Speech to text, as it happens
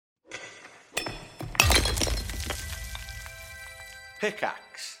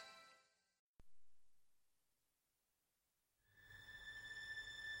Pickaxe.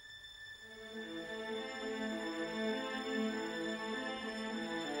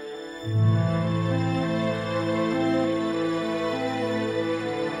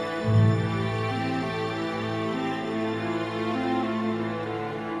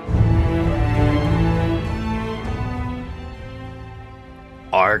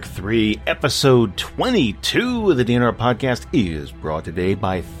 Arc 3, Episode 22 of the DNR Podcast is brought today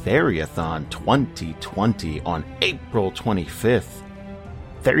by Theriathon 2020 on April 25th.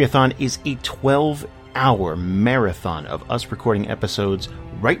 Theriathon is a 12-hour marathon of us recording episodes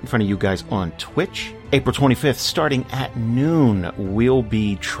right in front of you guys on Twitch. April 25th, starting at noon, we'll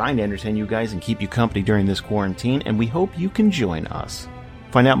be trying to entertain you guys and keep you company during this quarantine, and we hope you can join us.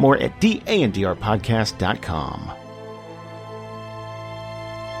 Find out more at dandrpodcast.com.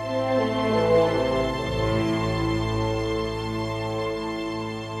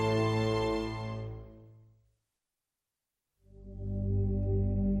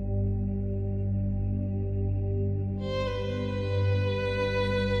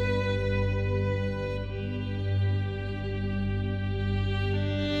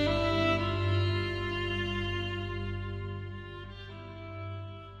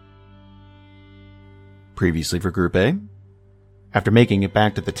 Previously for Group A. After making it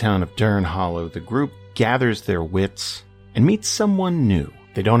back to the town of Dern Hollow, the group gathers their wits and meets someone new.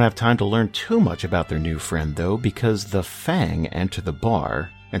 They don't have time to learn too much about their new friend, though, because the Fang enter the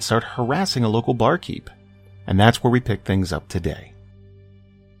bar and start harassing a local barkeep. And that's where we pick things up today.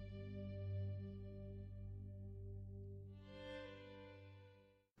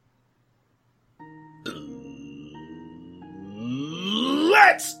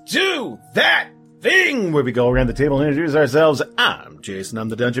 Let's do that thing where we go around the table and introduce ourselves. I'm Jason, I'm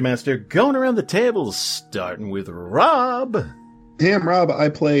the Dungeon Master, going around the table, starting with Rob. Hey, I'm Rob. I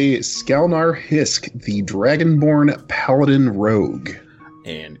play Skalnar Hisk, the Dragonborn Paladin Rogue.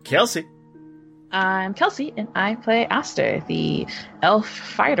 And Kelsey. I'm Kelsey, and I play Aster, the Elf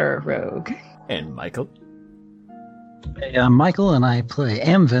Fighter Rogue. And Michael. Hey, I'm Michael, and I play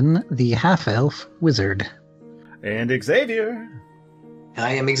Amvin, the Half-Elf Wizard. And Xavier.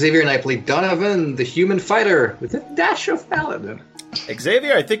 I am Xavier, and I play Donovan, the Human Fighter, with a dash of Paladin.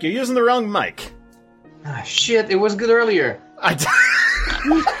 Xavier, I think you're using the wrong mic. Ah, shit, it was good earlier. I'm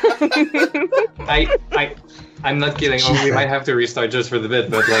not kidding. Oh, we might have to restart just for the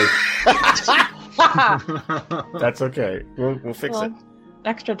bit, but like... That's okay. We'll fix it.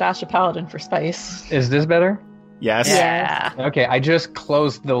 Extra dash of Paladin for spice. Is this better? Yes. Yeah. Okay, I just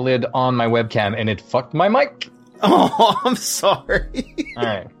closed the lid on my webcam and it fucked my mic. Oh, I'm sorry.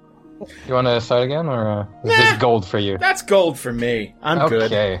 Alright. You want to start again, or is this gold for you? That's gold for me. I'm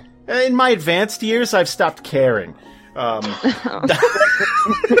good. Okay. In my advanced years, I've stopped caring. I'm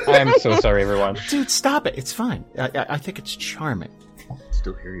so sorry, everyone. Dude, stop it. It's fine. I think it's charming.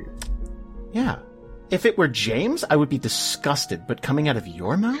 Still hear you. Yeah. If it were James, I would be disgusted, but coming out of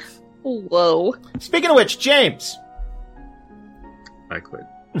your mouth? Whoa. Speaking of which, James! I quit.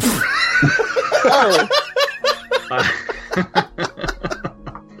 Oh.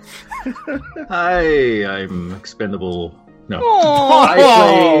 Hi, I'm Expendable. No. Aww. I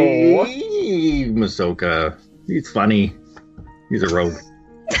play Masoka. He's funny. He's a rogue.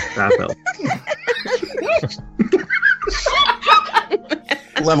 Half-elf.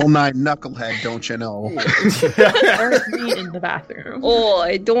 Level 9 knucklehead, don't you know? There's me in the bathroom.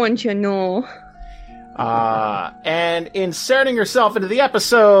 Oh, don't you know? And inserting herself into the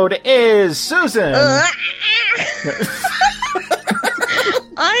episode is Susan.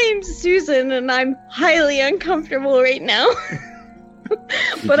 I'm Susan, and I'm highly uncomfortable right now.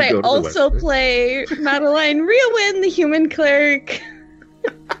 But I also play Madeline Realwyn, the human cleric.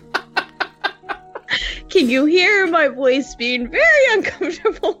 Can you hear my voice being very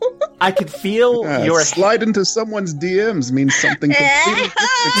uncomfortable? I could feel your... Slide into someone's DMs means something completely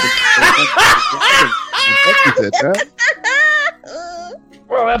different.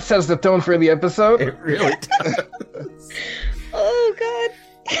 Well, that sets the tone for the episode. It really does. Oh, God.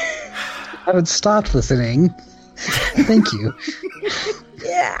 I would stop listening. Thank you.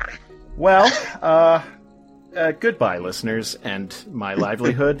 Yeah. Well, goodbye, listeners, and my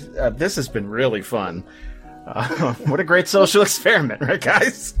livelihood. This has been really fun. What a great social experiment, right,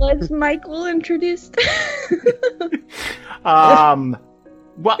 guys? Was Michael introduced? Well,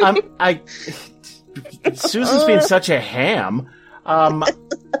 Susan's being such a ham.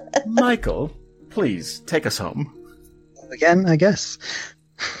 Michael, please take us home. Again, I guess.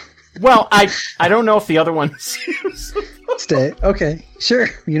 Well, I don't know if the other one is Stay. Okay, sure.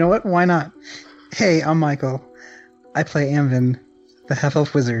 You know what? Why not? Hey, I'm Michael. I play Amvin, the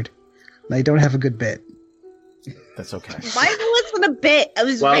half-elf wizard. I don't have a good bit. That's okay. Mine wasn't a bit. I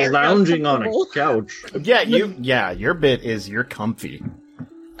was While very lounging on a uncomfortable. couch. Yeah, your bit is you're comfy.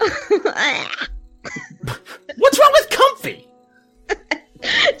 What's wrong with comfy?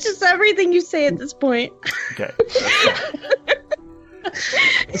 Just everything you say at this point. Okay.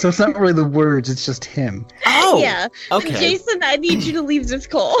 So it's not really the words, it's just him. Oh, Yeah. okay. Jason, I need you to leave this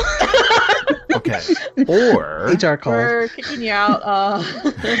call. Okay. Or HR call. We're kicking you out.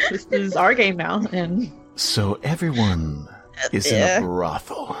 This is our game now, and so everyone is in a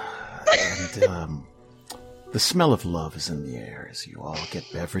brothel, and the smell of love is in the air as you all get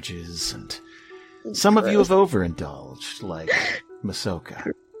beverages, and some of you have overindulged, like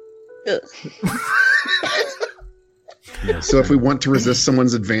Masoka. So if we want to resist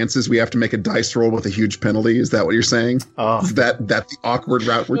someone's advances, we have to make a dice roll with a huge penalty. Is that what you're saying? Oh, Is that the awkward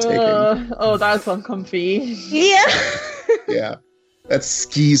route we're taking? oh, that's uncomfy. Yeah. Yeah. That's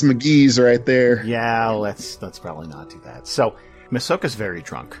skis McGee's right there. yeah. Let's probably not do that. So Masoka's very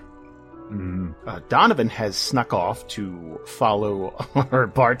drunk. Mm. Donovan has snuck off to follow our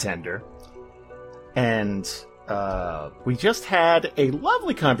bartender, and we just had a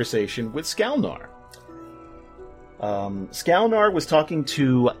lovely conversation with Skalnar. Skalnar was talking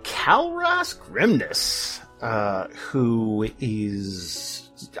to Kalras Grimnus, who is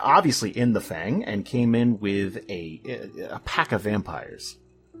obviously in the Fang and came in with a pack of vampires.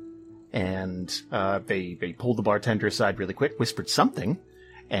 And they pulled the bartender aside really quick, whispered something,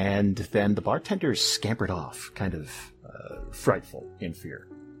 and then the bartender scampered off, kind of frightful in fear.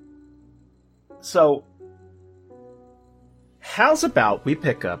 So, how's about we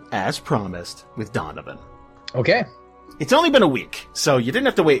pick up, as promised, with Donovan? Okay. It's only been a week, so you didn't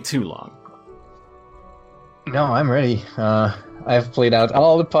have to wait too long. No, I'm ready. I've played out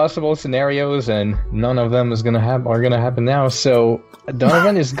all the possible scenarios, and none of them are gonna happen now. So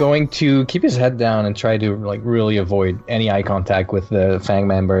Donovan is going to keep his head down and try to really avoid any eye contact with the Fang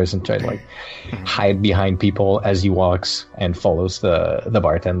members, and try to hide behind people as he walks and follows the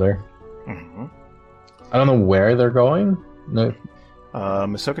bartender. Mm-hmm. I don't know where they're going. No.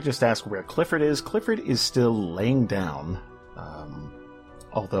 Masoka just asked where Clifford is. Clifford is still laying down,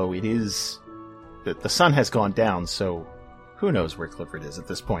 although it is... The sun has gone down, so who knows where Clifford is at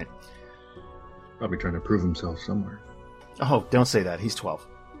this point. Probably trying to prove himself somewhere. Oh, don't say that. He's 12.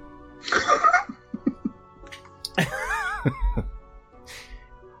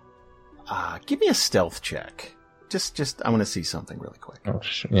 Give me a stealth check. Just I want to see something really quick. Oh,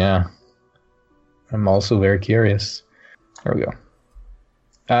 yeah. I'm also very curious. There we go.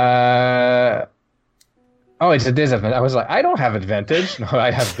 Oh, it's a disadvantage. I was like, I don't have advantage. No,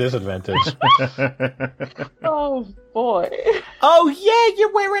 I have disadvantage. Oh boy. Oh, yeah,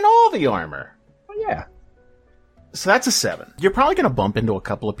 you're wearing all the armor. Oh, yeah. So that's a 7. You're probably going to bump into a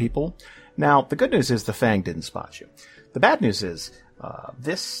couple of people. Now, the good news is the Fang didn't spot you. The bad news is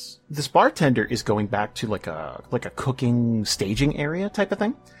this bartender is going back to like a cooking staging area type of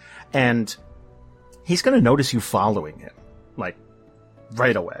thing, and he's going to notice you following him, like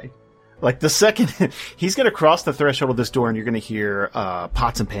right away. Like the second he's going to cross the threshold of this door, and you're going to hear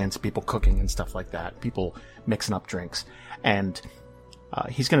pots and pans, people cooking and stuff like that, people mixing up drinks, and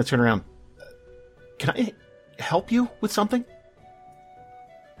he's going to turn around. Can I help you with something?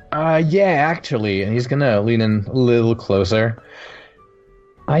 Yeah, actually. And he's gonna lean in a little closer.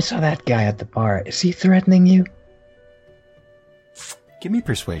 I saw that guy at the bar. Is he threatening you? Give me a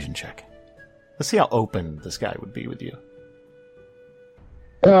persuasion check. Let's see how open this guy would be with you.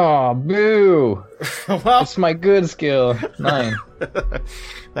 Oh, boo! Well, It's my good skill. 9.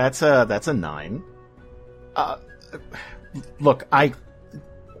 that's a 9. Look, I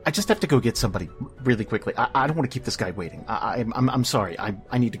just have to go get somebody really quickly. I don't want to keep this guy waiting. I'm sorry.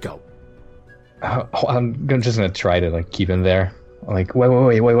 I need to go. I'm just gonna try to keep him there. Like,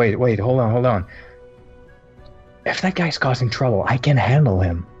 wait, hold on. If that guy's causing trouble, I can handle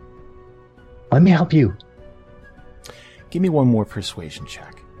him. Let me help you. Give me one more persuasion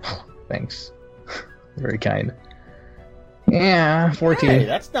check. Thanks. Very kind. Yeah, 14. Hey,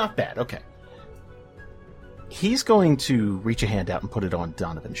 that's not bad. Okay. He's going to reach a hand out and put it on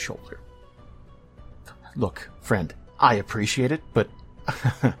Donovan's shoulder. Look, friend, I appreciate it, but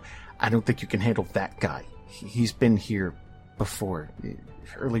I don't think you can handle that guy. He's been here before,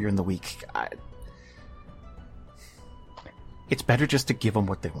 earlier in the week. It's better just to give them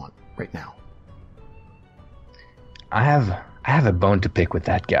what they want right now. I have a bone to pick with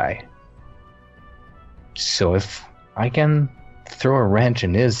that guy. So if I can throw a wrench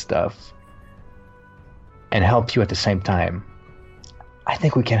in his stuff and help you at the same time, I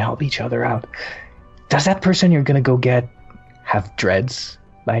think we can help each other out. Does that person you're gonna go get have dreads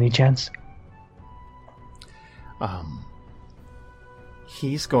by any chance?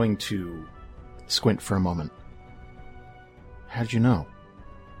 He's going to squint for a moment. How'd you know?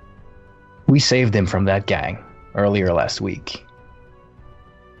 We saved him from that gang earlier last week.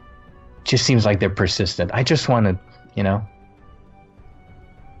 Just seems like they're persistent. I just want to,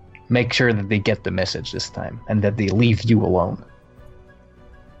 make sure that they get the message this time and that they leave you alone.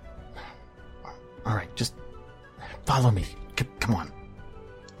 All right, just follow me. Come on.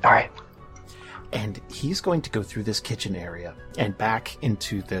 All right. And he's going to go through this kitchen area and back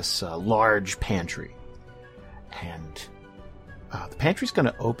into this large pantry. And the pantry's going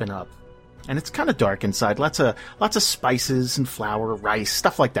to open up. And it's kind of dark inside. Lots of spices and flour, rice,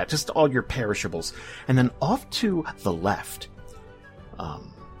 stuff like that. Just all your perishables. And then off to the left,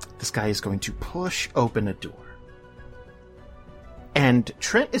 this guy is going to push open a door. And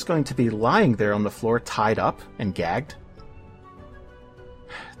Trent is going to be lying there on the floor, tied up and gagged.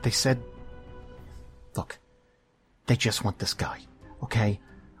 They said, look, they just want this guy, okay?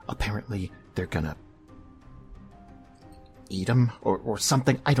 Apparently, they're gonna eat him or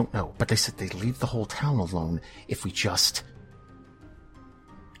something. I don't know. But they said they'd leave the whole town alone if we just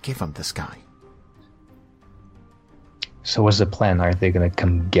give him this guy. So what's the plan? Are they going to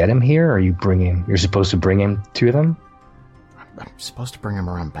come get him here? Or are you you're supposed to bring him to them? I'm supposed to bring him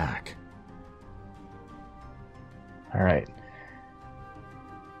around back. All right.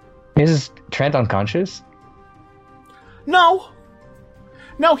 Is Trent unconscious? No,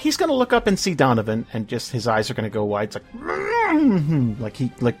 he's going to look up and see Donovan, and just his eyes are going to go wide.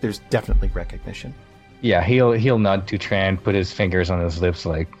 It's like there's definitely recognition. Yeah, he'll nod to Trent, put his fingers on his lips,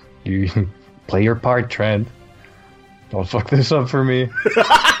 like, you play your part, Trent. Don't fuck this up for me.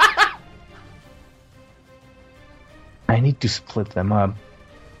 I need to split them up,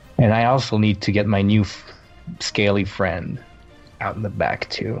 and I also need to get my new scaly friend out in the back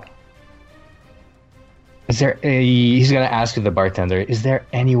too. He's going to ask the bartender, is there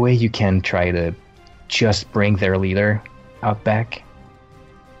any way you can try to just bring their leader out back?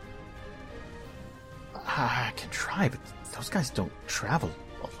 I can try, but those guys don't travel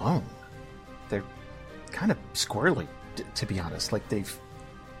alone. They're kind of squirrely, to be honest. Like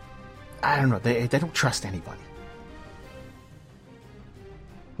I don't know, they don't trust anybody.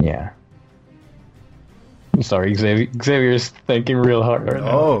 Yeah. I'm sorry, Xavier's thinking real hard right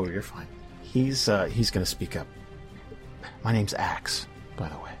now. Oh, you're fine. He's gonna speak up. My name's Axe, by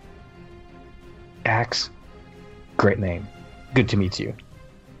the way. Axe? Great name. Good to meet you.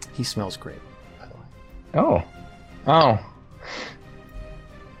 He smells great, by the way. Oh.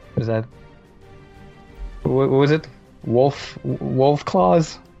 Is that... What was it? Wolf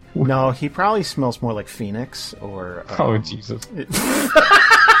claws? No, he probably smells more like Phoenix or... oh, Jesus.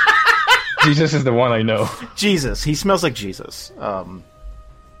 Jesus is the one I know. Jesus. He smells like Jesus.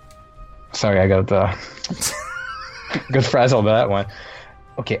 Sorry, I got good frazzled by that one.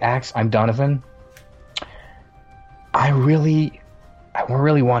 Okay, Axe, I'm Donovan. I really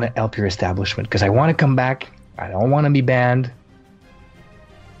want to help your establishment because I want to come back. I don't want to be banned.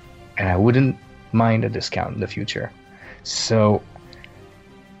 And I wouldn't mind a discount in the future. So,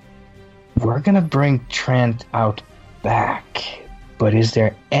 we're going to bring Trent out back. But is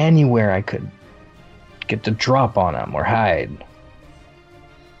there anywhere I could get the drop on him or hide?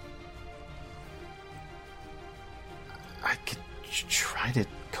 I could try to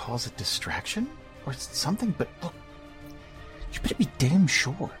cause a distraction or something, but look, you better be damn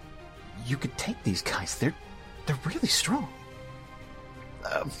sure you could take these guys. They're really strong.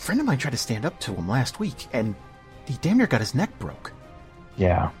 A friend of mine tried to stand up to him last week, and he damn near got his neck broke.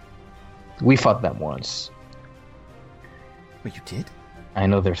 Yeah. We fought them once. Wait, you did? I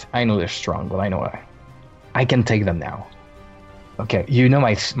know they're strong, but I can take them now. Okay, you know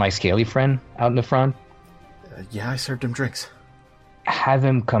my scaly friend out in the front? Yeah, I served him drinks. Have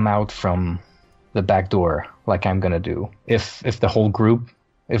him come out from the back door, like I'm gonna do. If the whole group,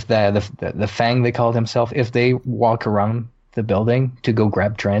 if the Fang they called himself, if they walk around the building to go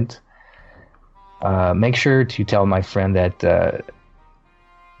grab Trent, make sure to tell my friend that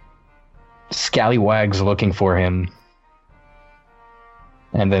Scallywag's looking for him,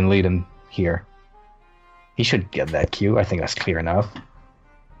 and then lead him here. He should get that cue. I think that's clear enough.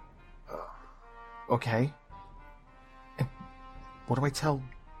 Okay. And what do I tell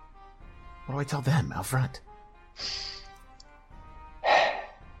them out front?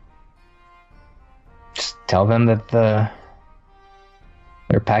 Just tell them that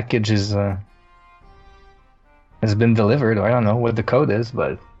their package has been delivered. I don't know what the code is,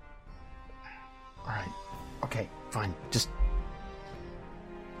 but... Alright. Okay, fine. Just...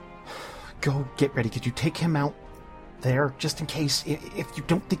 go get ready. Could you take him out there, just in case. If you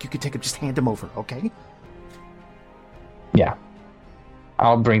don't think you could take him, just hand him over, okay? Yeah.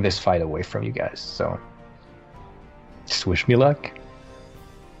 I'll bring this fight away from you guys, so just wish me luck.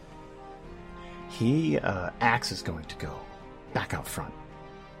 Axe is going to go back out front.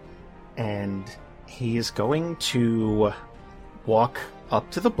 And he is going to walk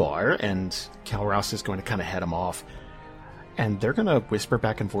up to the bar, and Kalros is going to kind of head him off. And they're going to whisper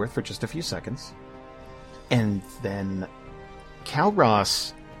back and forth for just a few seconds. And then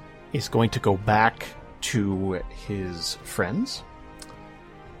Kalros is going to go back to his friends,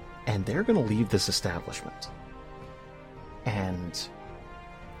 and they're going to leave this establishment. And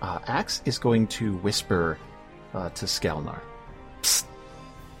Axe is going to whisper to Skalnar. Psst.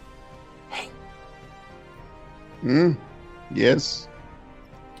 Hey. Yes.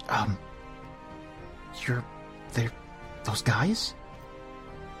 They're those guys?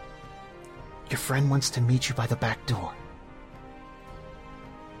 Your friend wants to meet you by the back door.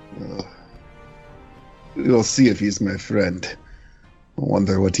 We'll see if he's my friend. I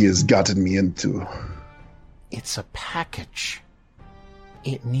wonder what he has gotten me into. It's a package.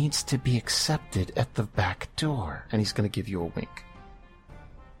 It needs to be accepted at the back door. And he's going to give you a wink.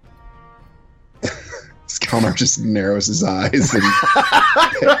 Skalnar just narrows his eyes and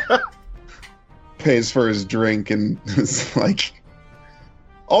pays for his drink, and is like,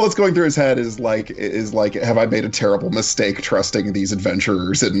 all that's going through his head is like, have I made a terrible mistake trusting these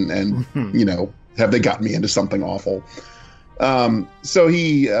adventurers, and you know, have they gotten me into something awful? So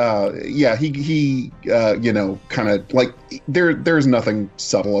he you know, kind of like, there's nothing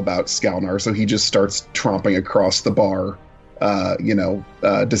subtle about Skalnar, so he just starts tromping across the bar, you know,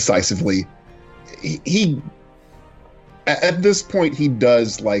 decisively. He at this point he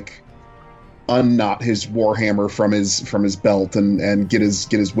does like unknot his warhammer from his belt and get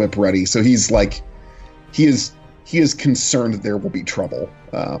his whip ready. So he's like, he is concerned that there will be trouble.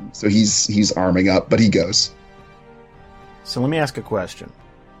 So he's arming up, but he goes. So let me ask a question.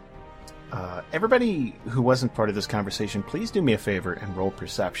 Everybody who wasn't part of this conversation, please do me a favor and roll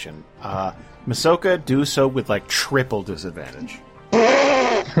perception. Masoka, do so with like triple disadvantage. Is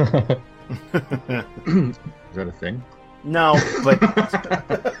that a thing? No, but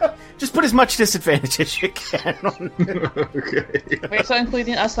just put as much disadvantage as you can on it. Okay. Wait, so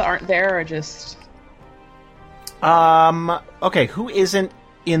including us that aren't there, or just... Okay, who isn't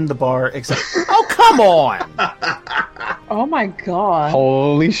in the bar except... Oh, come on! Oh my god.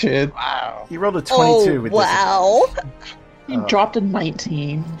 Holy shit. Wow. He rolled a 22 with wow. He dropped a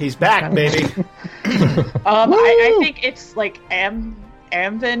 19. He's back, baby. I think it's like Amvin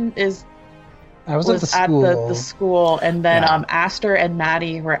was at the school. At the school, and then Aster and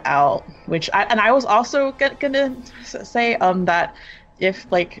Maddie were out. I was also gonna say that if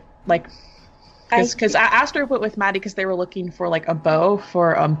because Aster went with Maddie because they were looking for like a bow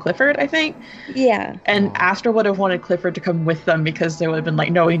for Clifford, I think. Yeah. And Aster would have wanted Clifford to come with them because they would have been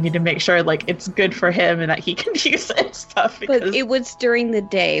like, no, we need to make sure like it's good for him and that he can use it and stuff. Because... But it was during the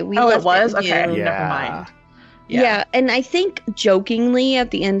day. It was? Okay, Yeah. never mind. Yeah, and I think jokingly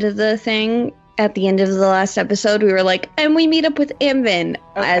at the end of the last episode, we were like, and we meet up with Amvin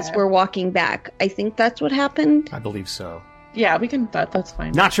as we're walking back. I think that's what happened. I believe so. Yeah, we can. That's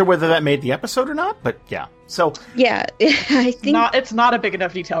fine. Not sure whether that made the episode or not, but yeah. So yeah, I think it's not a big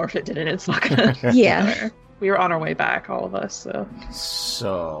enough detail. Or if it didn't, it's not gonna. Yeah, we were on our way back, all of us.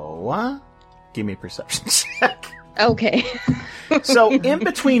 So give me a perception check. Okay. So in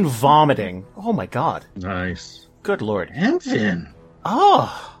between vomiting, oh my god, Nice. good lord, Amvin.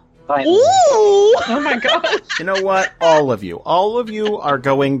 oh. Ooh! Oh my god. You know what? All of you are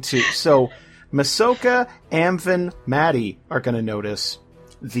going to... So, Masoka, Amvin, Maddie are going to notice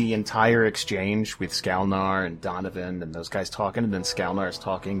the entire exchange with Skalnar and Donovan and those guys talking, and then Skalnar is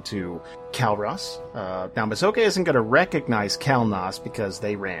talking to Kalros. Now, Masoka isn't going to recognize Kalnos because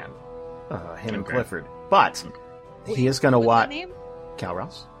they ran, him and Clifford. But he is going to watch...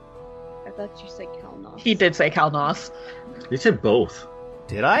 Kalros? I thought you said Kalnos. He did say Kalnos. You said both.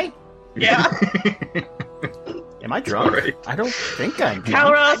 Did I? Yeah. Am I drunk? Sorry. I don't think I'm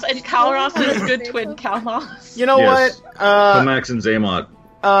drunk. Kalros and his good twin Kalnos. You know Yes. what? Tomax and Zaymot.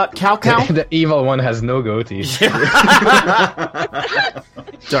 Cal. The evil one has no goatee.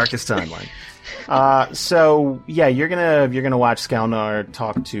 Darkest timeline. So yeah, you're gonna watch Skalnar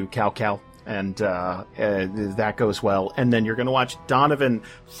talk to Cal, and that goes well. And then you're gonna watch Donovan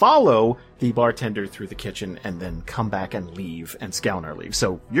follow the bartender through the kitchen, and then come back and leave, and Skalnar leave.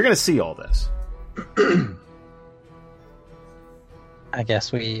 So you're gonna see all this. I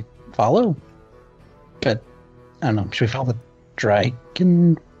guess we follow. But I don't know. Should we follow the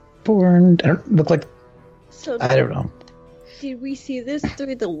Dragonborn? I don't look like So I don't know. did we see this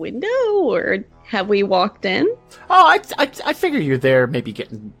through the window, or have we walked in? Oh, I figure you're there, maybe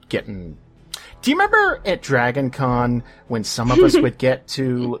getting. Do you remember at Dragon Con when some of us would get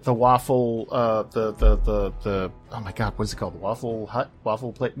to the waffle, the oh my god, what is it called? The Waffle Hut?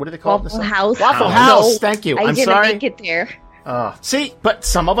 Waffle plate? What do they call it? Waffle House. Waffle No, House. Thank you. I I'm didn't sorry. make it there. See, but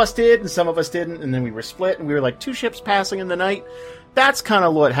some of us did and some of us didn't, and then we were split, and we were like two ships passing in the night. That's kind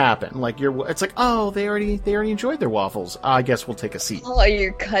of what happened. Like it's like, oh, they already enjoyed their waffles. I guess we'll take a seat. Oh,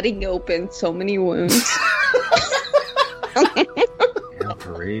 you're cutting open so many wounds. Yeah,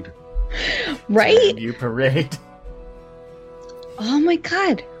 parade. Right? You parade. Oh my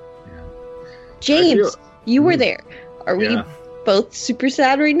god. Yeah. James, you were there. Are we Yeah. both super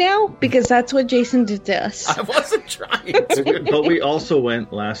sad right now? Because that's what Jason did to us. I wasn't trying to. But we also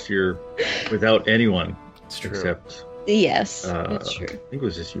went last year without anyone It's true. except Yes, that's true. I think it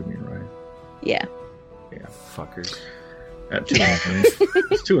was just you and me, right? Yeah. Yeah. Fuckers. At 2 in the morning.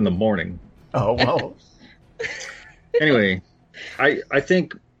 It's 2 in the morning. Oh, well. Anyway, I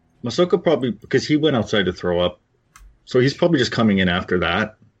think Masaoko probably, because he went outside to throw up, so he's probably just coming in after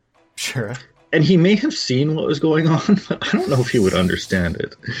that. Sure. And he may have seen what was going on, but I don't know if he would understand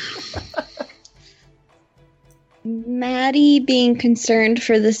it. Maddie being concerned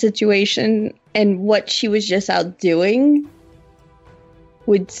for the situation and what she was just out doing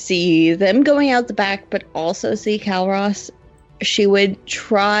would see them going out the back, but also see Calros. She would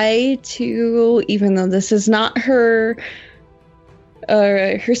try to, even though this is not her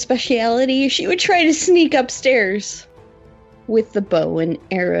speciality, she would try to sneak upstairs with the bow and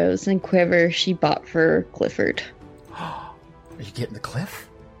arrows and quiver she bought for Clifford. Are you getting the cliff?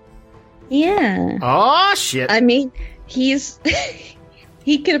 Yeah. Oh, shit. I mean, he's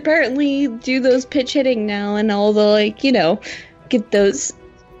he can apparently do those pitch hitting now and all the, like, you know, get those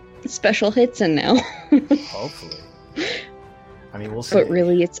special hits in now. Hopefully. I mean, we'll see. But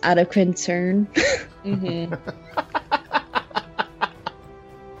really, it's out of concern. Mm-hmm.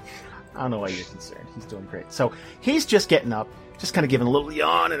 I don't know why you're concerned. He's doing great. So he's just getting up, just kind of giving a little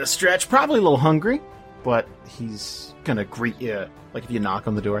yawn and a stretch, probably a little hungry, but he's going to greet you, like if you knock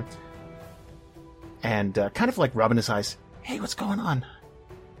on the door. And kind of like rubbing his eyes. Hey, what's going on?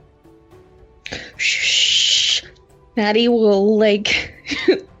 Shh. Maddie will, like,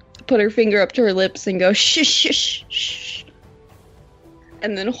 put her finger up to her lips and go, shh, shh, shh.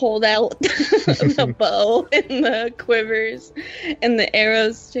 And then hold out the bow and the quivers and the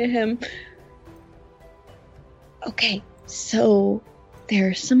arrows to him. Okay, so there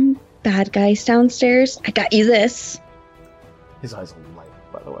are some bad guys downstairs. I got you this. His eyes are light,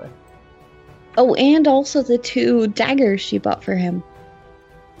 by the way. Oh, and also the 2 daggers she bought for him.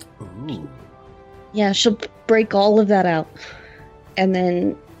 Ooh. Yeah, she'll break all of that out. And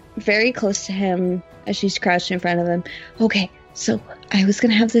then, very close to him, as she's crouched in front of him, okay, so I was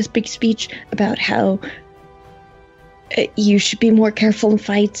going to have this big speech about how you should be more careful in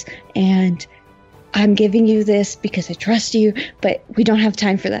fights, and I'm giving you this because I trust you, but we don't have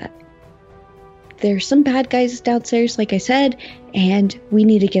time for that. There's some bad guys downstairs, like I said, and we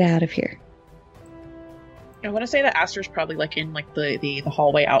need to get out of here. I want to say that Aster's probably like in like the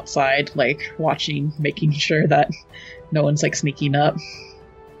hallway outside, like watching, making sure that no one's like sneaking up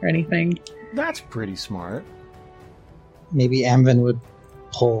or anything. That's pretty smart. Maybe Amvin would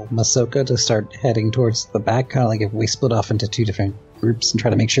pull Masaoko to start heading towards the back, kind of like if we split off into 2 different groups and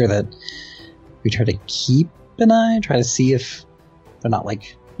try to make sure that we try to keep an eye, try to see if they're not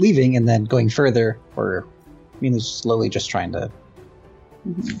like leaving and then going further, or slowly just trying to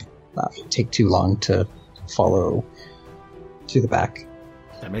not take too long to follow to the back.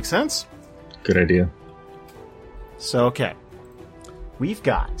 That makes sense. Good idea. So, okay. We've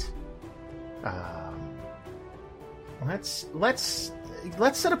got... Let's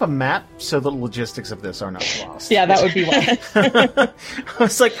set up a map so the logistics of this are not lost. Yeah, that would be one. I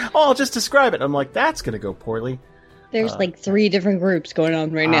was like, oh, I'll just describe it. I'm like, that's going to go poorly. There's like 3 different groups going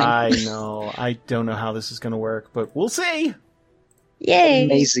on right now. I know. I don't know how this is going to work, but we'll see. Yay!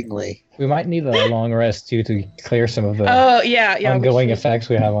 Amazingly. We might need a long rest too to clear some of the yeah, ongoing effects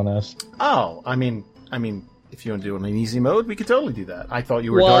we have on us. Oh, I mean, if you want to do it in easy mode, we could totally do that. I thought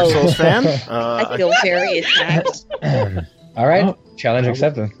you were a Dark Souls fan. I feel very attacked. All right, Oh. challenge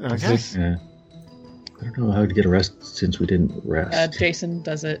accepted. Okay. Yeah. I don't know how to get a rest since we didn't rest. Jason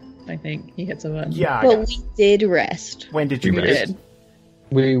does it, I think. He hits a button. Yeah. I But got we did rest. When did you We rest? did.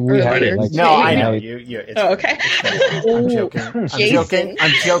 We Earlier. had like No, I know. night. It's, Oh, okay. I'm joking. I'm Jason. joking.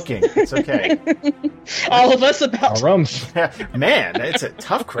 I'm joking. It's okay. All of us about Our rooms. Man, it's a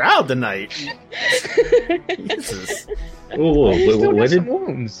tough crowd tonight. Jesus. Whoa, You still when got some did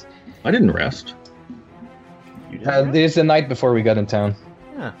wounds. I didn't rest? It's the night before we got in town.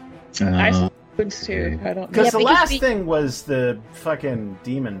 Yeah. I saw runes too. I don't know. Because Yeah, the because last we- thing was the fucking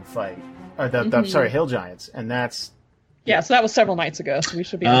demon fight. Or sorry, hill giants. And that's... Yeah, so that was several nights ago, so we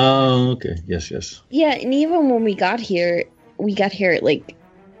should be. Oh, okay. Yes. Yeah, and even when we got here at like,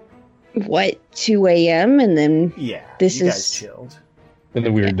 what, 2 a.m.? And then, Yeah, This you guys is- chilled. In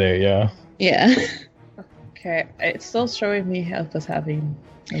the weird day, yeah. yeah. Okay, it's still showing me as having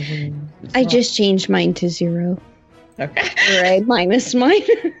a rune. It's I not- just changed mine to 0. Okay. Or I minus mine.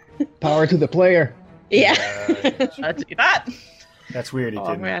 Power to the player. yeah. Let's do that. That's weird. It Oh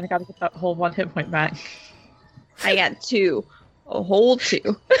didn't. man, I gotta get that whole 1 hit point back. I got 2. A whole 2.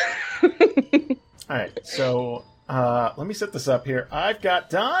 All right, so let me set this up here. I've got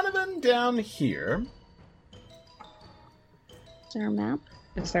Donovan down here. Is there a map?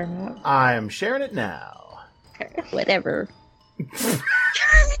 Is there not? I am sharing it now. Okay. Whatever.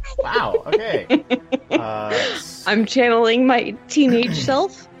 Wow. Okay. I'm channeling my teenage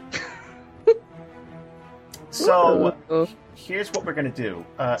self. So Ooh. here's what we're going to do.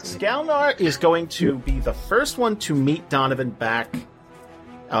 Skalnar is going to be the first one to meet Donovan back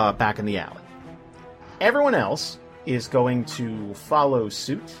in the alley. Everyone else is going to follow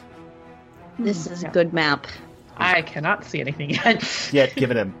suit. This is a good map. I cannot see anything yet. Yet,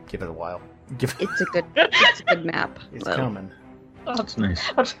 give it a while. It's a good map. It's Whoa. coming. That's nice.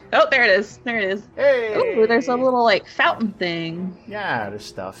 Oh, there it is. There it is. Hey. Ooh, there's a little like fountain thing. Yeah, there's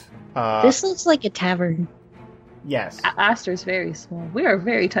stuff. This looks like a tavern. Yes. Aster's very small. We are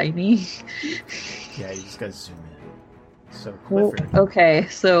very tiny. Yeah, you just gotta zoom in. So Oh, Clifford. okay,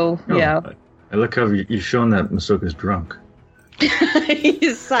 so Oh, yeah. I like how you're showing that Masoka's drunk.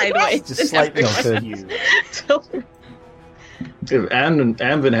 He's sideways. Just slightly Everyone. skewed. If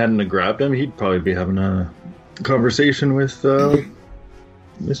Anvin hadn't grabbed him, he'd probably be having a conversation with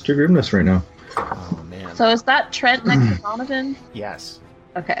Mr. Grimness right now. Oh man. So is that Trent next to Donovan? Yes.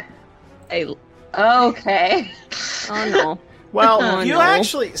 Okay. Oh Okay. no. Well, Oh, you no.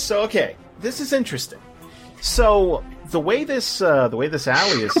 actually. So okay, this is interesting. So the way this alley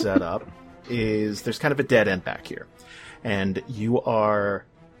is set up is there's kind of a dead end back here, and you are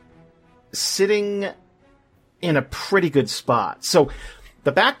sitting in a pretty good spot. So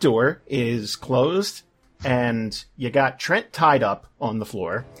the back door is closed, and you got Trent tied up on the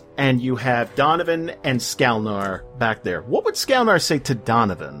floor, and you have Donovan and Skalnar back there. What would Skalnar say to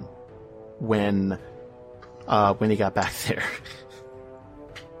Donovan when he got back there?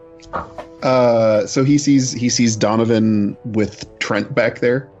 So he sees Donovan with Trent back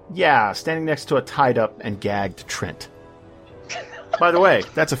there. Yeah, standing next to a tied up and gagged Trent. By the way,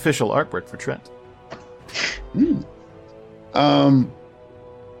 that's official artwork for Trent.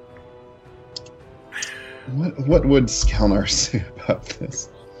 What would Skalnar say about this?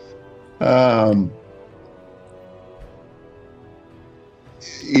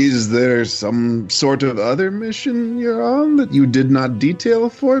 Is there some sort of other mission you're on that you did not detail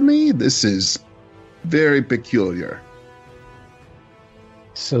for me? This is very peculiar.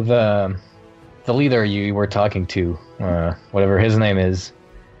 So the leader you were talking to, whatever his name is,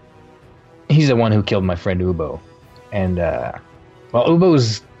 he's the one who killed my friend Ubo. And well,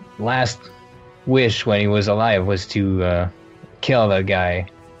 Ubo's last wish when he was alive was to kill that guy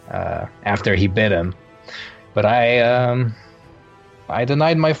after he bit him. But I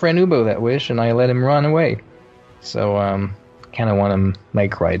denied my friend Ubo that wish, and I let him run away. So kind of want to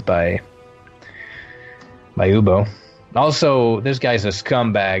make right by Ubo. Also, this guy's a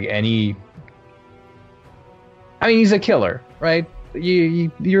scumbag, and he's a killer, right?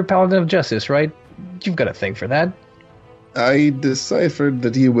 You're a paladin of justice, right? You've got a thing for that. I deciphered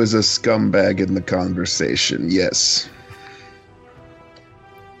that he was a scumbag in the conversation, yes.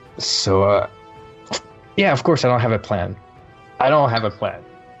 So, yeah, of course I don't have a plan. I I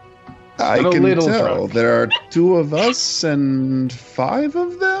I'm a can little tell. drunk. There are 2 of us and 5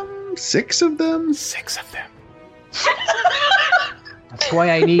 of them? 6 of them? 6 of them. That's why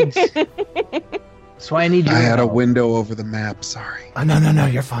I need. That's why I need you. I had a window over the map, sorry. Oh, no,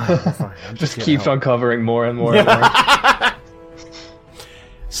 you're fine. You're fine. I'm Just getting keeps out. uncovering more and more and more.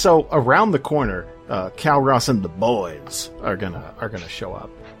 So around the corner, Cal Ross and the boys are gonna show up.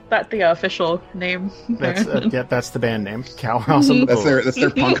 That the official name. That's that's the band name, Cal Ross and the boys. That's their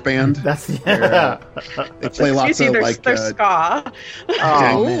punk band. That's They play lots You see, of their, like their ska.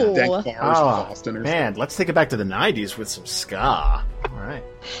 Oh, Ooh. dank bars in Boston or man, let's take it back to the 90s with some ska. All right.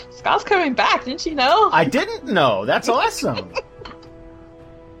 Ska's coming back, didn't you know? I didn't know. That's awesome.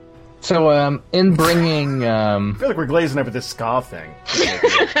 So, in bringing, I feel like we're glazing over this ska thing.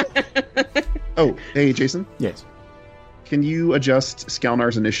 Oh, hey, Jason. Yes. can you adjust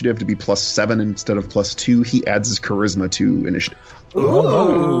Skalnar's initiative to be +7 instead of +2? He adds his charisma to initiative.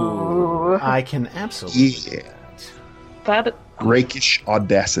 Ooh. I can absolutely. Yeah. That Rakish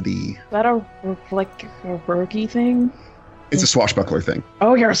audacity. that a like a roguey thing? It's a swashbuckler thing.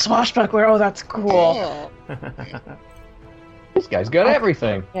 Oh, you're a swashbuckler. Oh, that's cool. This guy's got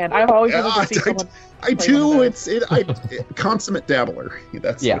everything. And I've always Yeah, wanted to see someone. I play do. one of It's consummate dabbler.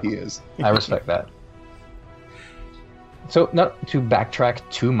 That's Yeah. what he is. I respect that. So, not to backtrack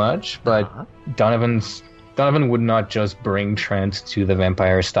too much, but Uh-huh. Donovan would not just bring Trent to the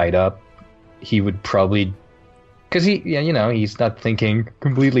vampires tied up. He would probably, because he's not thinking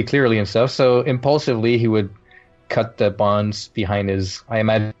completely clearly and stuff. So impulsively, he would cut the bonds behind his. I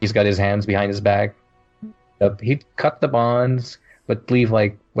imagine he's got his hands behind his back. He'd cut the bonds, but leave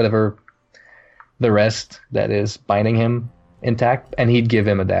like whatever the rest that is binding him intact, and he'd give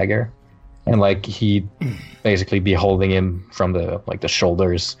him a dagger, and like he'd basically be holding him from the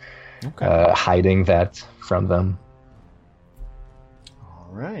shoulders, Okay. hiding that from them. All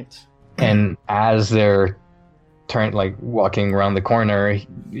right. And as they're walking around the corner,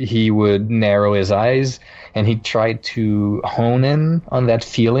 he would narrow his eyes and he'd try to hone in on that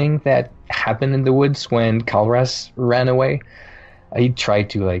feeling that happened in the woods when Kalras ran away. He'd try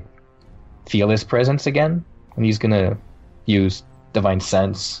to feel his presence again, and he's gonna use divine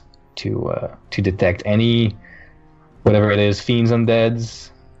sense to detect any whatever it is, fiends, undeads,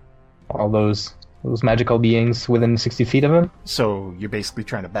 all those magical beings within 60 feet of him. So you're basically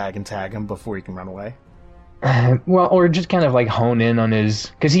trying to bag and tag him before he can run away? Well, or just kind of hone in on his,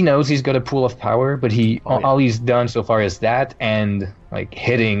 because he knows he's got a pool of power, but all he's done so far is that and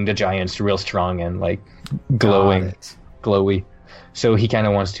hitting the giants real strong and glowing, Got it. glowy. So he kind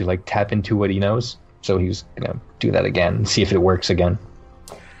of wants to tap into what he knows. So he's gonna do that again and see if it works again.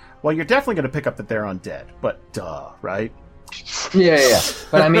 Well, you're definitely going to pick up that they're undead, but right? Yeah.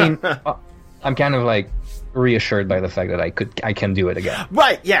 But I mean, I'm kind of reassured by the fact that I can do it again.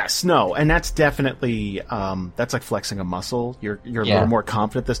 Right. Yes. No. And that's definitely that's like flexing a muscle. You're a little more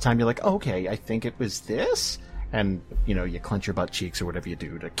confident this time. You're like, okay, I think it was this, and you clench your butt cheeks or whatever you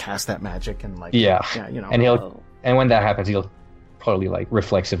do to cast that magic and Yeah. And And when that happens, he'll probably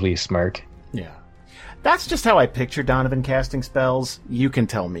reflexively smirk. yeah. That's just how I picture Donovan casting spells. You can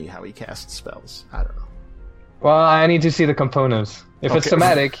tell me how he casts spells. I don't know. Well, I need to see the components. If it's Okay.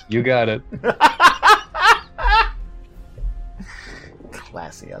 somatic, you got it.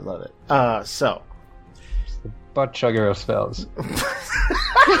 Classy. I love it. So. Butt chugger of spells.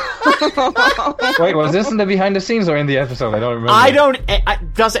 Wait, was this in the behind the scenes or in the episode? I don't remember.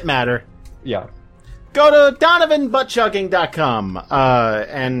 Doesn't matter. Yeah. Go to donovanbuttchugging.com,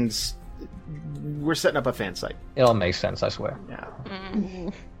 and we're setting up a fan site. It all makes sense, I swear. Yeah.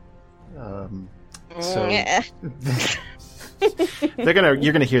 Mm. So Yeah. you're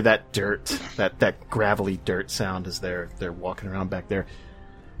gonna hear that dirt, that gravelly dirt sound as they're walking around back there.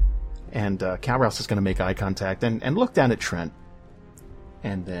 And Kalras is gonna make eye contact and look down at Trent,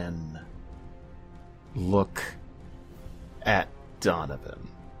 and then look at Donovan.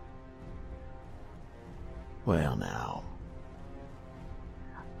 Well, now,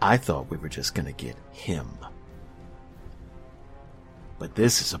 I thought we were just gonna get him. But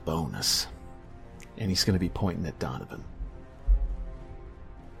this is a bonus. And he's gonna be pointing at Donovan.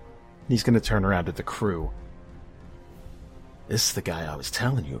 He's gonna turn around to the crew. This is the guy I was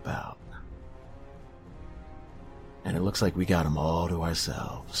telling you about. And it looks like we got him all to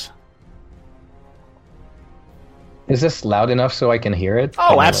ourselves. Is this loud enough so I can hear it?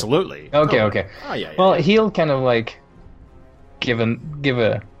 Oh, absolutely. Okay. Oh, yeah. Well, he'll kind of give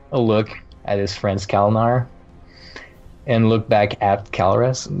a look at his friend Skalnar and look back at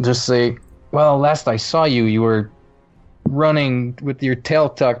Kalras and just say, well, last I saw you, you were running with your tail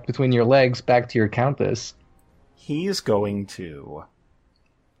tucked between your legs back to your countess. He's going to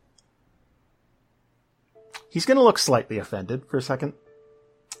look slightly offended for a second.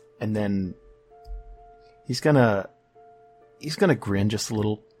 And then he's gonna grin just a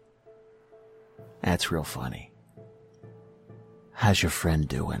little. That's real funny. How's your friend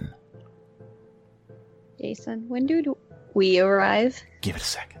doing? Jason, when do we arrive? Give it a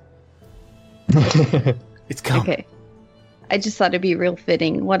second. It's coming. Okay. I just thought it'd be real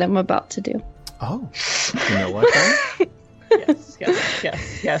fitting what I'm about to do. Oh, you know what? Then?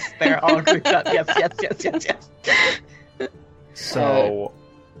 Yes. They're all grouped up. Yes. So,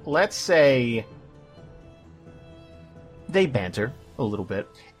 let's say they banter a little bit,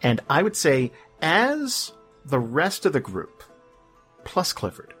 and I would say as the rest of the group, plus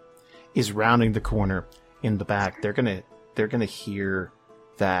Clifford, is rounding the corner in the back, they're gonna hear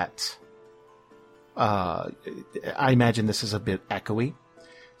that I imagine this is a bit echoey.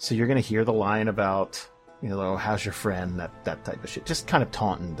 So you're going to hear the line about, how's your friend, that type of shit. Just kind of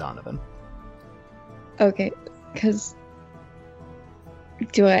taunting Donovan. Okay, because...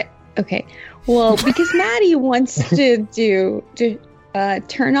 Okay. Well, because Maddie wants to turn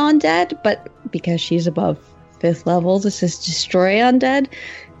undead, but because she's above 5th level, this is destroy undead.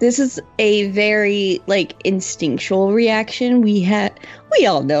 This is a very, instinctual reaction. We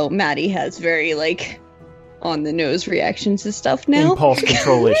all know Maddie has very, on-the-nose reactions to stuff now. Impulse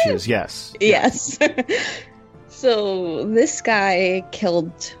control issues, yes. Yes. So, this guy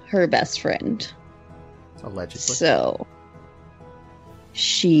killed her best friend. Allegedly. So,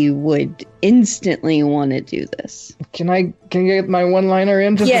 she would instantly want to do this. Can I get my one-liner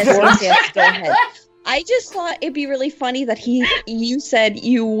in just Yes, before? yes, go ahead. I just thought it'd be really funny that you said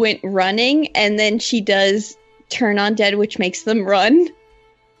you went running, and then she does turn undead, which makes them run.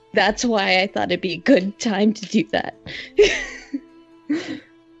 That's why I thought it'd be a good time to do that.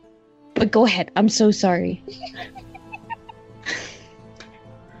 But go ahead. I'm so sorry.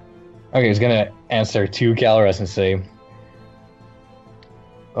 Okay, he's gonna answer to Caloris and say,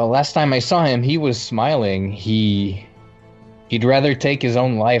 well, last time I saw him, he was smiling. He'd rather take his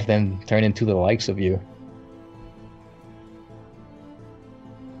own life than turn into the likes of you.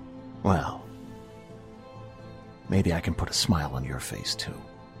 Well, maybe I can put a smile on your face, too.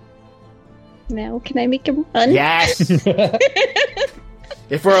 Now, can I make him run? Yes!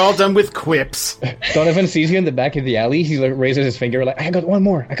 If we're all done with quips. Donovan sees you in the back of the alley. He raises his finger like, I got one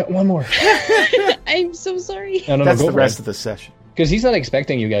more. I'm so sorry. No, That's go the for rest it. of the session. Because he's not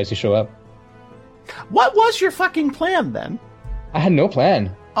expecting you guys to show up. What was your fucking plan, then? I had no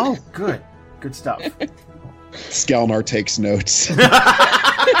plan. Oh, good. Good stuff. Skalnar takes notes.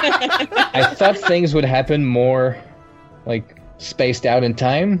 I thought things would happen more, spaced out in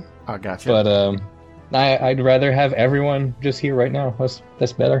time. Oh, gotcha. But I'd rather have everyone just here right now.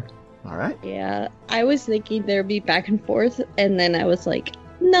 That's better. All right. Yeah, I was thinking there'd be back and forth, and then I was like,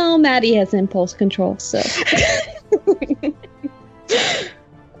 no, Maddie has impulse control, so...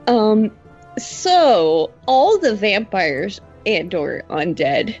 So, all the vampires and/or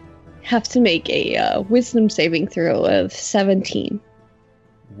undead have to make a wisdom saving throw of 17.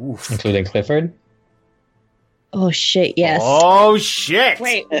 Oof. Including Clifford. Oh shit! Yes. Oh, shit!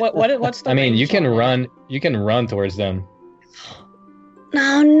 Wait, what's the? I mean, range you can on it? run. You can run towards them.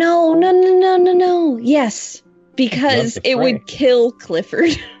 No. Yes, because Love the it would fray. kill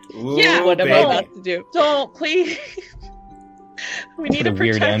Clifford. Yeah, what I'm baby. about to do. Don't please. We need Put to a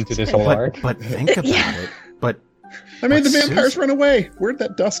weird protect end to this him. whole arc. But think about Yeah. it. But I made the But vampires Susan- run away. Where'd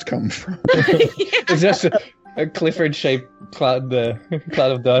that dust come from? It's just a Clifford-shaped cloud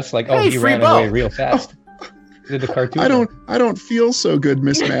of dust. Like, Hey, he free ran bow. away real fast. Did the cartoon? I don't feel so good,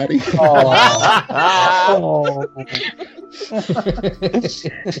 Miss Maddie. Oh. Oh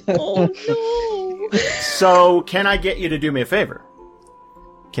no! So, can I get you to do me a favor?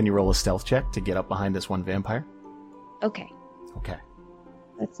 Can you roll a stealth check to get up behind this one vampire? Okay, Okay.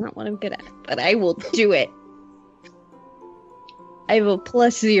 that's not what I'm good at, but I will do it. I have a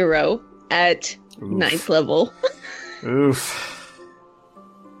 +0 at Oof. 9th level. Oof.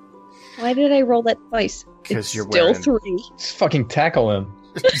 Why did I roll that twice? 'Cause It's you're still wearing- 3. Just fucking tackle him.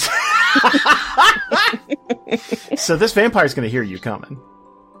 So this vampire's going to hear you coming.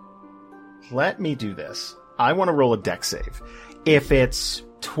 Let me do this. I want to roll a dex save. If it's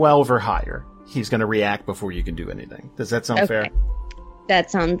 12 or higher, he's going to react before you can do anything. Does that sound fair?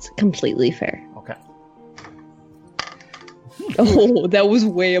 That sounds completely fair. Okay. Oh, that was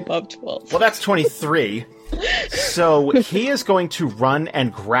way above 12. Well, that's 23. So he is going to run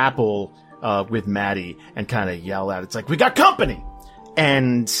and grapple with Maddie and kind of yell out, it's like, we got company!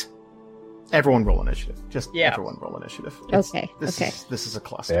 And everyone roll initiative. Just everyone roll initiative. Okay. This is a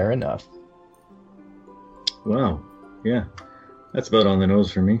cluster. Fair enough. Wow. Yeah. That's about on the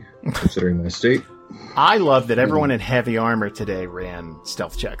nose for me, considering my state. I love that everyone in heavy armor today ran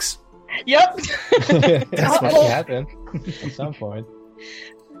stealth checks. Yep. That's what happened at some point.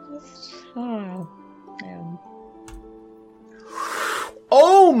 Oh, man.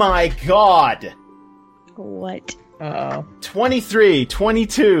 Oh my god! What? Uh-oh. 23,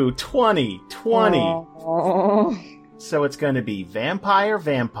 22, 20, 20. Oh. So it's going to be vampire,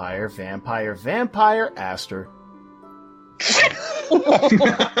 vampire, vampire, vampire, Aster.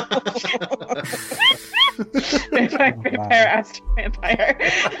 Vampire, Aster, vampire.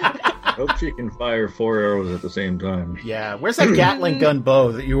 Hope she can fire 4 arrows at the same time. Yeah, where's that Gatling gun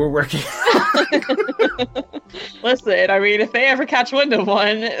bow that you were working? Listen, I mean, if they ever catch wind of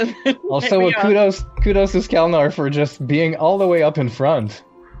one, Also, kudos to Skalnar for just being all the way up in front.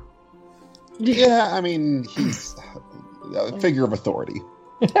 Yeah, I mean, he's a figure of authority.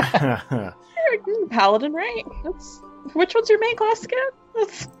 You're a paladin, right? Which one's your main class again?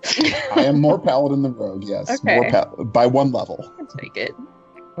 I am more paladin than rogue, yes. Okay. By one level. I'll take it.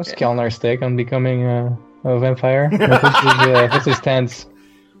 What's Kelnar's take on becoming a vampire? What's his stance?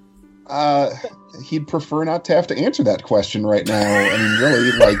 He'd prefer not to have to answer that question right now. I mean,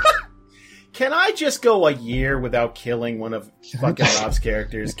 really, like... Can I just go a year without killing one of fucking Rob's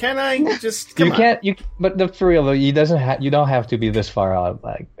characters? Can I just... Come you on. can't. But for real though, you don't have to be this far out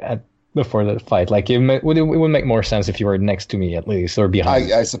before the fight. Like it would make more sense if you were next to me at least, or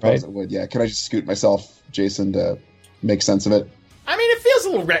behind. I suppose right? it would. Yeah. Can I just scoot myself, Jason, to make sense of it? I mean, it feels a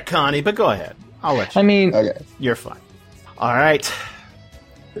little retconny, but go ahead. I'll let you. I mean, Okay. You're fine. All right.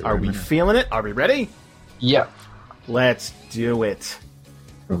 Are we feeling it? Are we ready? yeah. Let's do it.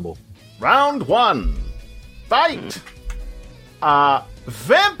 Rumble. Round 1. Fight!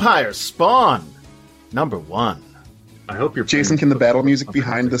 Vampire Spawn. Number 1. I hope you're Jason, can the battle music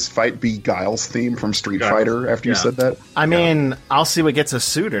behind this fight be Guile's theme from Street Guile. Fighter after you Yeah. said that? I mean, I'll see what gets us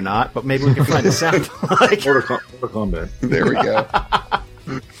sued or not, but maybe we can find a sound like. Mortal Kombat. There we go.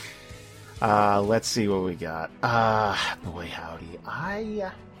 Let's see what we got. Boy howdy.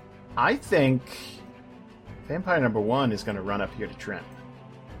 I think Vampire number 1 is going to run up here to Trent.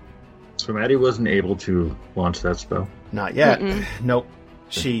 So Maddie wasn't able to launch that spell. Not yet. Nope.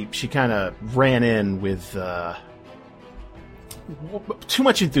 She kind of ran in with too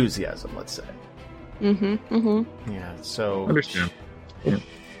much enthusiasm, let's say. Yeah, so... Understand.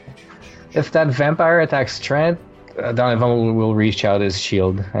 If that vampire attacks Trent, Donovan will reach out his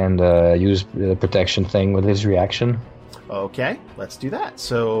shield and use the protection thing with his reaction. Okay, let's do that.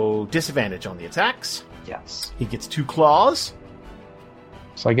 So, disadvantage on the attacks. Yes. He gets 2 claws.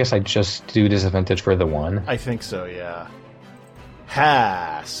 So I guess I just do disadvantage for the one. I think so, yeah.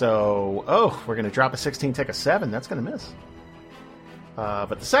 Ha! So, we're going to drop a 16, take a 7. That's going to miss.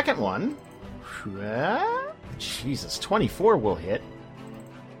 But the second one... Jesus, 24 will hit.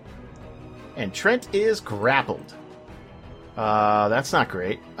 And Trent is grappled. That's not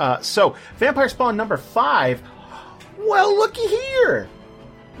great. So, Vampire Spawn number 5... Well, looky here!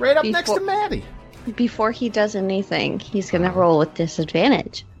 Right up next to Maddie. Before he does anything, he's gonna roll with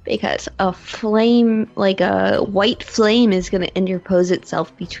disadvantage because a flame, like a white flame, is gonna interpose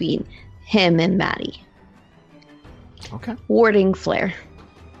itself between him and Maddie. Okay. Warding flare.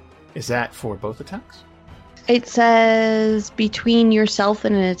 Is that for both attacks? It says between yourself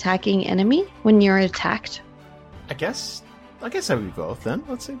and an attacking enemy when you're attacked. I guess I would be both then.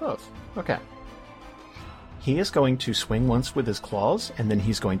 Let's say both. Okay. He is going to swing once with his claws, and then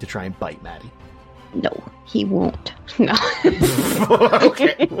he's going to try and bite Maddie. No, he won't. No.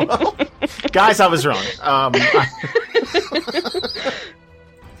 Okay, well, guys, I was wrong.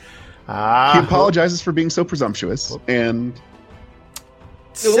 He apologizes for being so presumptuous, and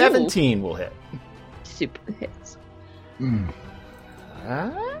 17 will hit. Super hits.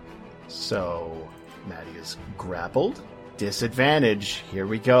 So, Maddie is grappled. Disadvantage. Here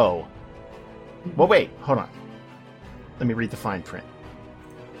we go. Well, wait, hold on. Let me read the fine print.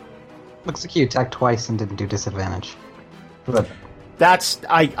 Looks like you attacked twice and didn't do disadvantage. But That's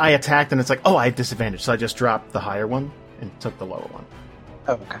I attacked and it's like, oh, I have disadvantage, so I just dropped the higher one and took the lower one.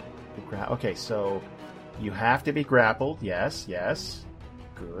 oh, okay. Okay, so you have to be grappled. Yes.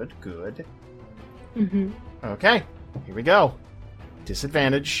 Good. Mm-hmm. Okay, here we go.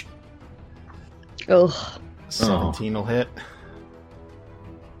 Disadvantage. Ugh. 17 will hit.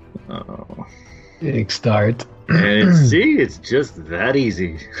 Oh. Big start. And see, it's just that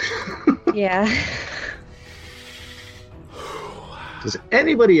easy. Yeah. Does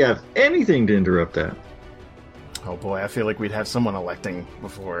anybody have anything to interrupt that? Oh boy, I feel like we'd have someone electing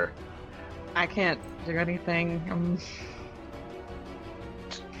before. I can't do anything.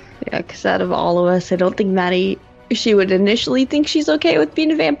 Yeah, because out of all of us, I don't think Maddie, she would initially think she's okay with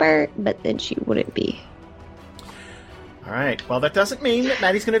being a vampire, but then she wouldn't be. All right, well, that doesn't mean that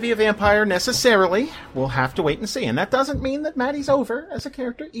Maddie's going to be a vampire necessarily. We'll have to wait and see. And that doesn't mean that Maddie's over as a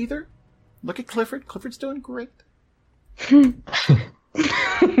character either. Look at Clifford. Clifford's doing great.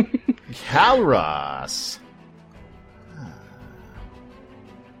 Calros.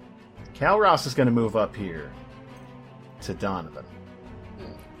 Calros is going to move up here to Donovan.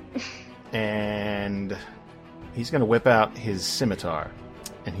 And he's going to whip out his scimitar.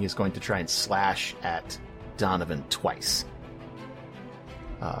 And he is going to try and slash at Donovan twice.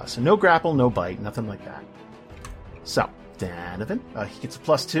 So no grapple, no bite, nothing like that. So, Donovan, he gets a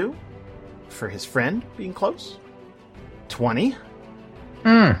 +2 for his friend being close. 20.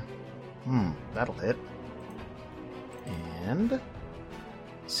 That'll hit. And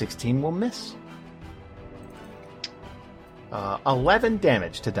 16 will miss. 11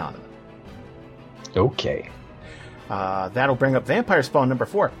 damage to Donovan. Okay. That'll bring up vampire spawn number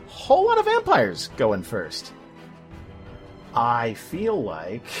 4. Whole lot of vampires going first. I feel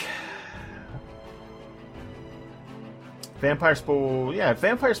like vampire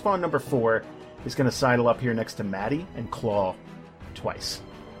spawn number 4 is going to sidle up here next to Maddie and claw twice.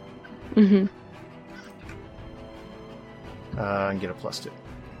 Mm-hmm. And get a +2.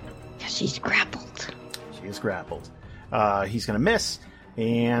 Yeah, she's grappled. She is grappled. He's going to miss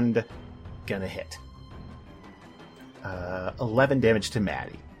and going to hit. 11 damage to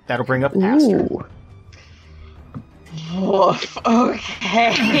Maddie. That'll bring up Aster. Oof,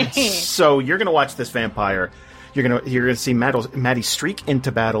 okay. So you're going to watch this vampire. You're gonna see Maddie streak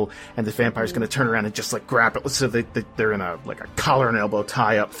into battle, and the vampire's going to turn around and just like grab it. So they're in a collar and elbow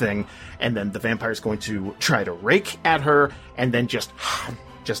tie up thing, and then the vampire's going to try to rake at her, and then just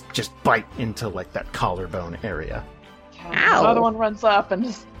bite into like that collarbone area. Ow. Another one runs up and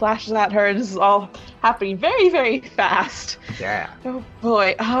just flashes at her, and this is all happening very, very fast. Yeah. Oh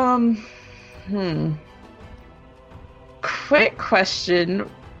boy. Quick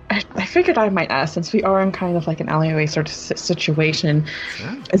question. I figured I might ask, since we are in kind of like an alleyway sort of situation.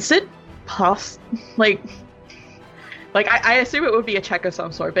 Sure. Is it like I assume it would be a check of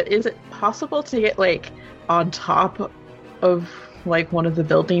some sort, but is it possible to get like on top of like one of the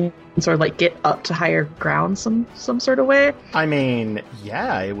buildings or like get up to higher ground some sort of way? I mean,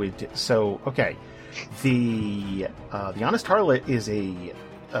 yeah, it would. So, okay, the Honest Harlot is a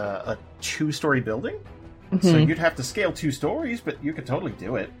 2-story building, so you'd have to scale 2 stories, but you could totally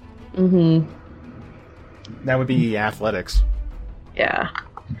do it. Mm-hmm. That would be athletics. Yeah.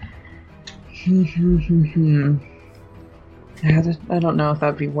 I don't know if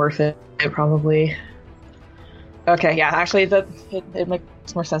that'd be worth it. Probably. Okay, yeah, actually, it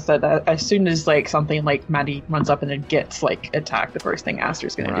makes more sense that as soon as like something like Maddie runs up and then gets like attacked, the first thing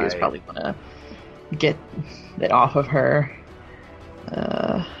Aster's gonna do is probably gonna get it off of her.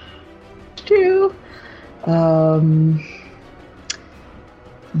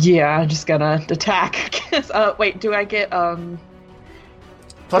 Yeah, I'm just gonna attack. Wait, do I get +2.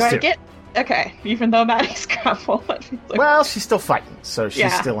 Okay, even though Maddie's grappled. Well, she's still fighting, so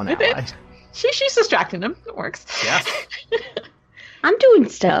she's still an ally. She's distracting him. It works. Yeah. I'm doing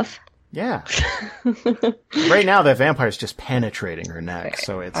stuff. Yeah. Right now, the vampire's just penetrating her neck,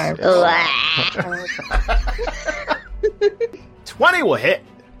 so it's 20 will hit.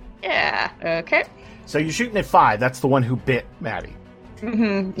 Yeah. Okay. So you're shooting at 5. That's the one who bit Maddie.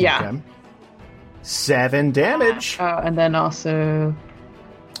 Mm-hmm. Yeah. Okay. 7 damage. And then also.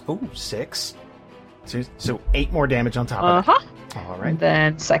 6. So 8 more damage on top of that. All right. And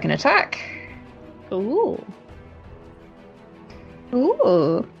then second attack. Ooh.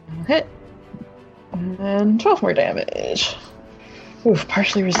 Hit. And then 12 more damage. Oof,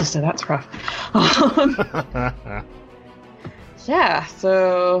 partially resisted. That's rough. Yeah,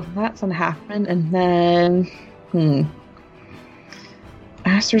 so that's gonna happen. And then,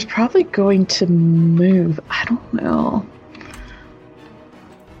 Aster's probably going to move. I don't know.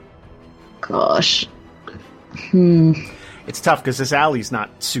 Gosh. It's tough because this alley's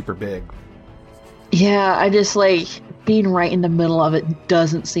not super big. Yeah, I just like being right in the middle of it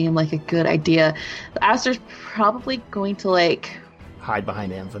doesn't seem like a good idea. Aster's probably going to like hide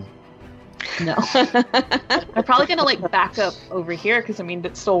behind Anvin. No. I'm probably going to like back up over here because I mean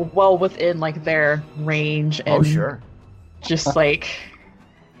it's still well within like their range. And oh, sure. Just like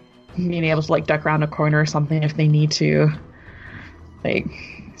being able to like duck around a corner or something if they need to. Like,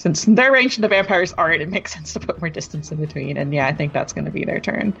 since their range and the vampires aren't, it makes sense to put more distance in between. And yeah, I think that's going to be their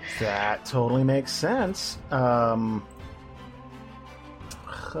turn. That totally makes sense. Oh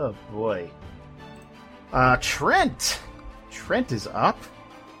boy. Trent. Trent is up.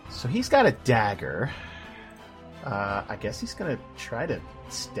 So he's got a dagger. I guess he's going to try to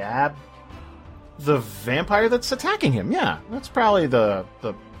stab the vampire that's attacking him. Yeah, that's probably the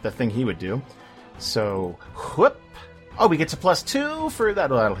thing he would do. So, whoop. Oh, we get to +2 for that.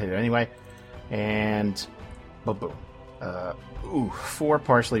 That'll hit it anyway. And boom. 4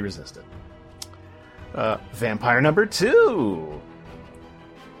 partially resisted. Vampire number 2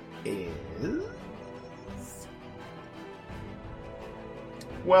 is...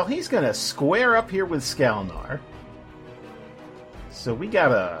 Well, he's going to square up here with Skalnar. So we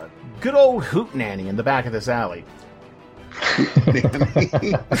got a good old hootenanny in the back of this alley.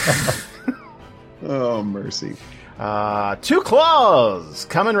 Oh, mercy. 2 claws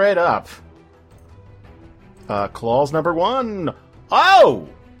coming right up. Claws number 1. Oh!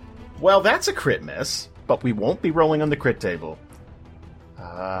 Well, that's a crit miss, but we won't be rolling on the crit table.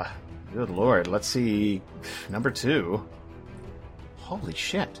 Good lord. Let's see. Number 2. Holy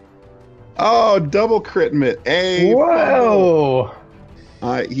shit. Oh, double crit mitt. Hey, Whoa!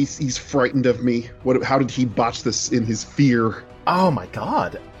 he's frightened of me. How did he botch this in his fear? Oh my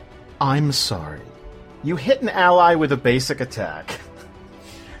god. I'm sorry. You hit an ally with a basic attack.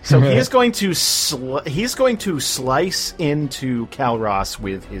 So he is going to slice into Kalros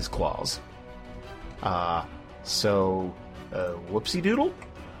with his claws. Whoopsie doodle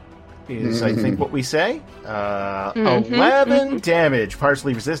is, I think, what we say. 11 damage,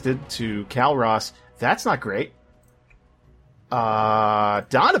 partially resisted to Kalros. That's not great.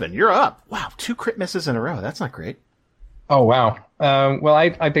 Donovan, you're up. Wow, 2 crit misses in a row. That's not great. Oh, wow. Well,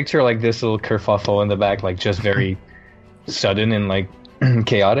 I picture like this little kerfuffle in the back, like just very sudden and like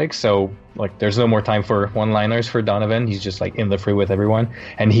chaotic. So like there's no more time for one-liners for Donovan. He's just like in the fray with everyone.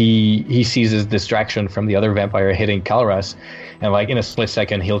 And he sees his distraction from the other vampire hitting Kalros. And like in a split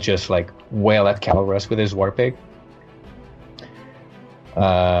second, he'll just like wail at Kalros with his war pig.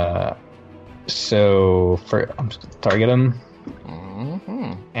 So I'm just gonna target him.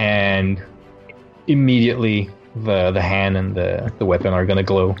 And immediately the hand and the weapon are gonna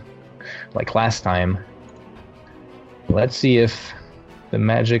glow like last time. Let's see if the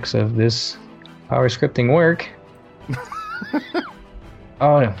magics of this power scripting work.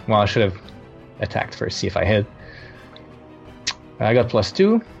 Oh no, well, I should have attacked first, see if I hit. I got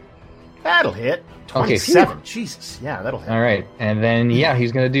 +2. That'll hit. 27. Okay, Jesus, yeah, that'll hit. Alright, and then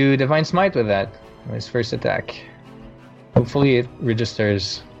he's gonna do Divine Smite with that. His first attack. Hopefully it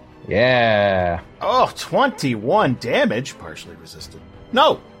registers. Yeah. Oh, 21 damage, partially resisted.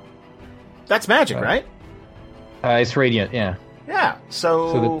 No! That's magic, right? It's radiant, yeah. Yeah,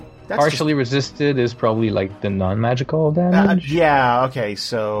 so the partially resisted is probably like the non-magical damage. Yeah, okay,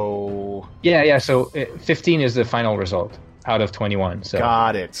 so... Yeah, so 15 is the final result out of 21. So.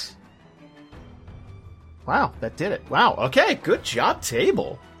 Got it. Wow, that did it. Wow, okay, good job,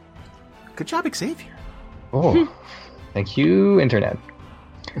 table. Good job, Xavier. Oh, thank you, Internet.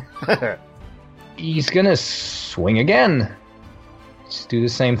 He's gonna swing again. Just do the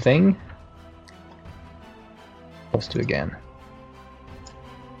same thing. Let's do again.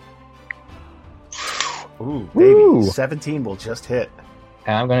 Ooh, baby. Woo. 17 will just hit.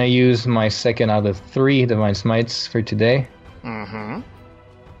 And I'm gonna use my second out of 3 Divine Smites for today.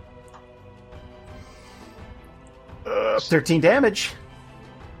 13 damage.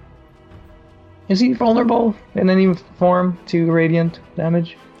 Is he vulnerable in any form to radiant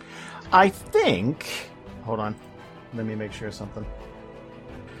damage? I think... Hold on. Let me make sure of something.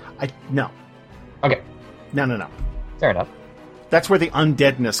 No. Okay. No. Fair enough. That's where the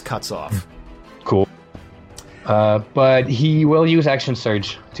undeadness cuts off. Cool. But he will use Action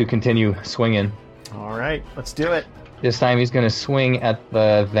Surge to continue swinging. All right, let's do it. This time he's going to swing at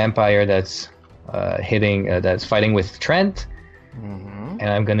the vampire that's that's fighting with Trent. And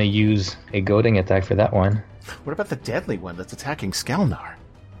I'm going to use a goading attack for that one. What about the deadly one that's attacking Skalnar?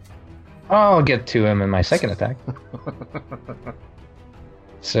 I'll get to him in my second attack.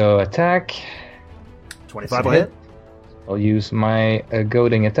 So attack. 25 will hit. I'll use my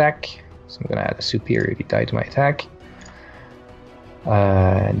goading attack. So I'm going to add a superiority die to my attack.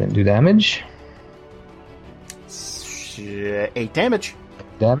 And then do damage. 8 damage.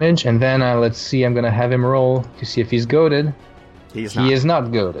 And then let's see, I'm going to have him roll to see if he's goaded. He is not. He is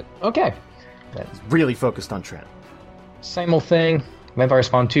not goaded. Okay. He's really focused on Trent. Same old thing. Vampire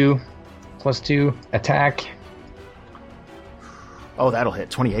Spawn 2. +2. Attack. Oh, that'll hit.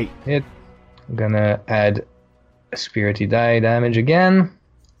 28. Hit. I'm going to add a superiority die damage again.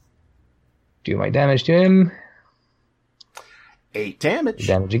 Do my damage to him. 8 damage.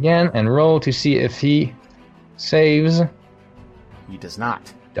 Damage again. And roll to see if he saves. He does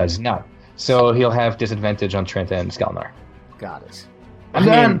not. Does not. So he'll have disadvantage on Trent and Skalnar. Got it. I'm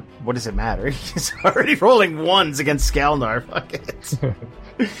done. What does it matter? He's already rolling 1s against Skalnar. Fuck it.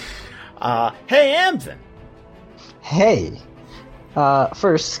 Hey, Amvin. Hey.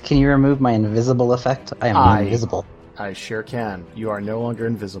 First, can you remove my invisible effect? I am invisible. I sure can. You are no longer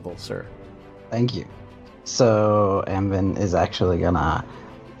invisible, sir. Thank you. So, Amvin is actually gonna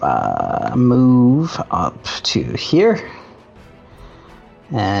move up to here.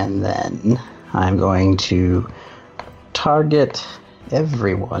 And then I'm going to target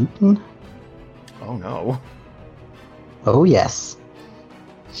everyone. Oh no. Oh yes.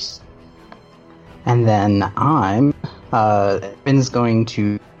 And then Evan's going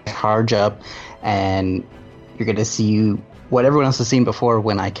to charge up, and you're going to see what everyone else has seen before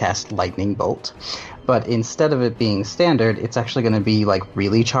when I cast Lightning Bolt. But instead of it being standard, it's actually going to be like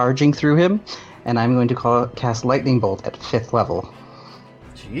really charging through him, and I'm going to cast Lightning Bolt at 5th level.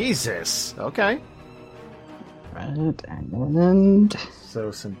 Jesus. Okay. Right, and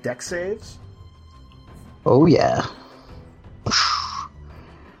So some deck saves. oh yeah.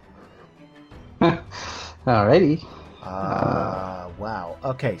 Alrighty. Wow.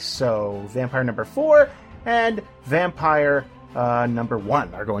 Okay, so vampire number 4 and vampire number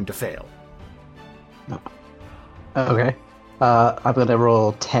 1 are going to fail. Okay. I'm gonna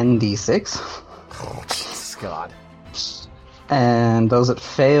roll 10d6, Oh, Jesus God. and those that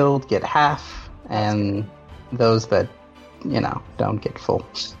failed get half, and those that, don't get full.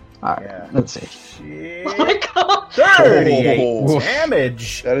 Alright, Yeah. let's see. Shit. Oh my god! 38 Oh.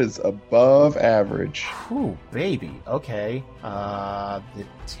 damage. That is above average. Whew, baby. Okay. The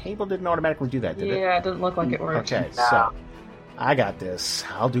table didn't automatically do that, did it? Yeah, it didn't look like it worked. Okay, so I got this.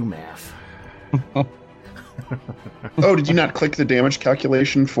 I'll do math. Oh, did you not click the damage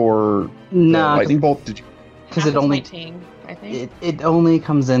calculation for the No, lightning bolt? Did you? because it only 19, I think. it only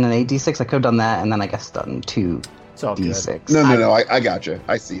comes in an 8d6. I could have done that, and then I guess done 2d6. It's all good. No. I got you.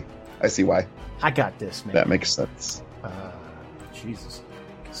 I see why. I got this, man. That makes sense. Jesus.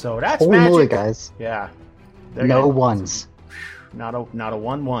 So that's Holy magic. moly, guys! Yeah. They're No gonna- ones. Not a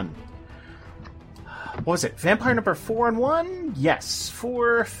 1-1. What was it? Vampire number 4 and 1? Yes.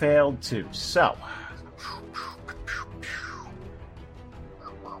 4 failed too. So.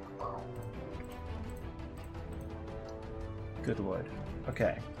 Good lord.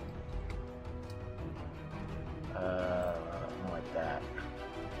 Okay. Like that.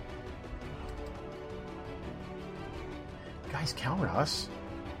 Guys, Kalros.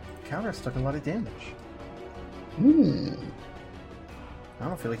 Kalros took a lot of damage. Hmm. I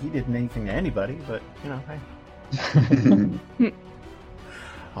don't feel like he did anything to anybody, but, hey.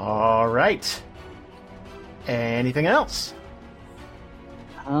 All right. Anything else?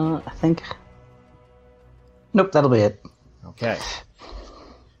 I think. Nope, that'll be it. Okay.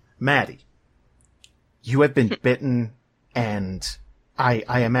 Maddie, you have been bitten, and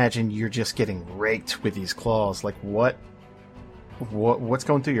I imagine you're just getting raked with these claws. Like, what's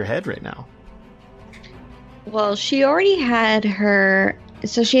going through your head right now? Well, she already had her.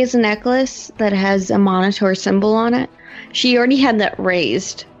 So she has a necklace that has a Monitor symbol on it. She already had that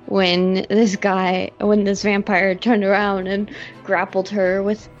raised when this vampire turned around and grappled her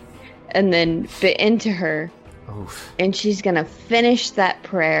and then bit into her. Oof. And she's gonna finish that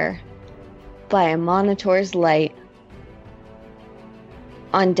prayer by a Monitor's light.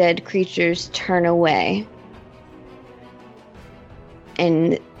 Undead creatures turn away.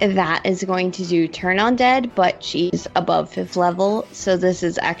 And that is going to do turn undead, but she's above 5th level, so this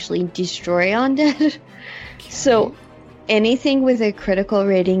is actually destroy undead. So anything with a critical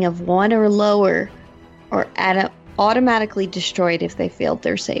rating of 1 or lower are automatically destroyed if they failed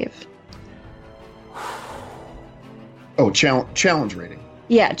their save. Oh, challenge rating.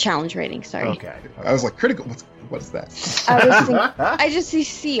 Yeah, challenge rating, sorry. Okay. I was like, critical. What is that? I was thinking, I just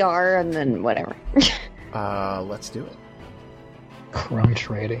see CR and then whatever. Let's do it. Crunch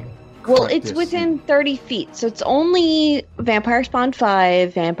rating. Well, Correct it's this. within 30 feet, so it's only Vampire Spawn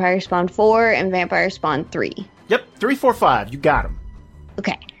 5, Vampire Spawn 4, and Vampire Spawn 3. Yep, 3, 4, 5. You got him.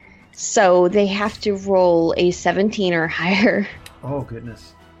 Okay. So they have to roll a 17 or higher Oh,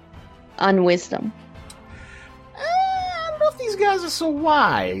 goodness. on Wisdom. I don't know if these guys are so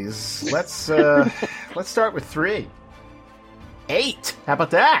wise. Let's start with 3. 8. How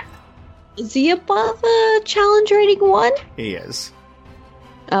about that? Is he above challenge rating 1? He is.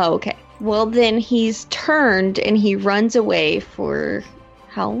 Oh, okay. Well, then he's turned and he runs away for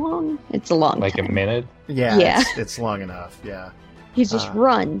how long? It's a long Like time. a minute? Yeah, Yeah. It's long enough. Yeah. He just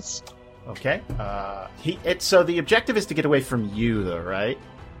runs. Okay. So the objective is to get away from you, though, right?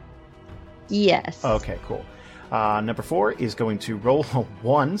 Yes. Okay, cool. Number 4 is going to roll a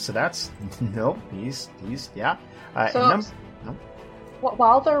 1, so that's nope. He's yeah. So-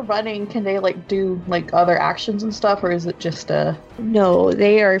 While they're running, can they do other actions and stuff, or is it just a? No,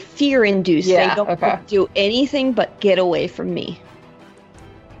 they are fear induced. Yeah, They don't okay. want to do anything but get away from me.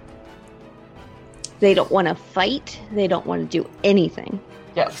 They don't want to fight. They don't want to do anything.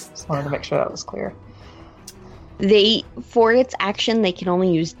 Yes, just wanted to make sure that was clear. For its action, they can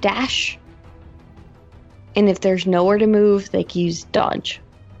only use dash. And if there's nowhere to move, they can use dodge.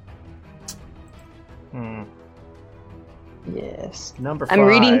 Yes. Number 5. I'm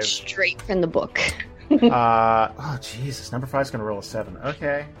reading straight from the book. Oh Jesus! Number 5 is going to roll a 7.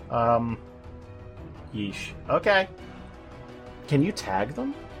 Okay. Yeesh. Okay. Can you tag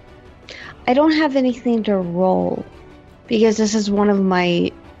them? I don't have anything to roll because this is one of my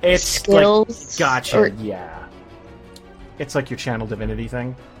It's skills. Gotcha. or- Yeah. It's like your channel divinity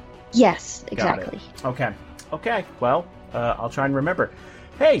thing. Yes, Got it. exactly. Okay. Okay. Well, I'll try and remember.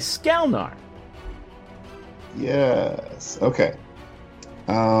 Hey, Skalnar. Yes. Okay.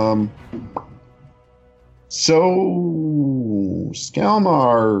 So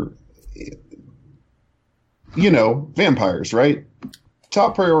Skalnar, vampires, right?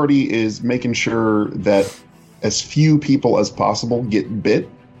 Top priority is making sure that as few people as possible get bit.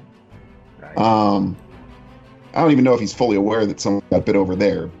 Right. I don't even know if he's fully aware that someone got bit over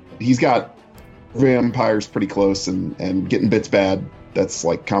there. He's got vampires pretty close, and getting bit's bad. That's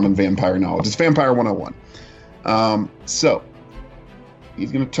like common vampire knowledge. It's Vampire 101. So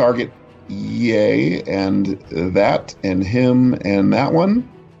he's going to target Yay and that and him and that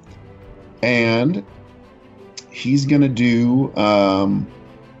one. And he's going to do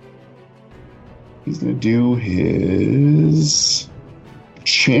his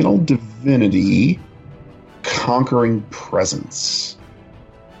Channel Divinity Conquering Presence.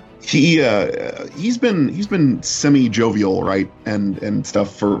 He's been semi-jovial, right, and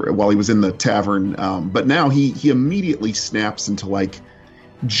stuff for while he was in the tavern, but now he immediately snaps into like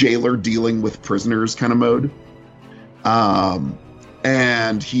jailer dealing with prisoners kind of mode,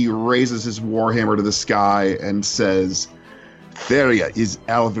 and he raises his warhammer to the sky and says, "Theria is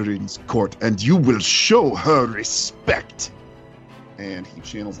Alvarin's court, and you will show her respect." And he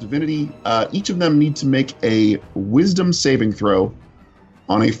channels divinity. Each of them need to make a wisdom saving throw.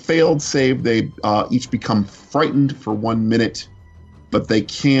 On a failed save, they each become frightened for 1 minute, but they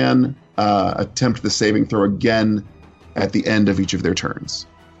can attempt the saving throw again at the end of each of their turns.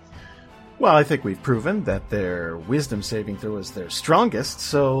 Well, I think we've proven that their wisdom saving throw is their strongest,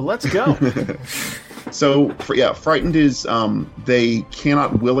 so let's go. So, frightened is they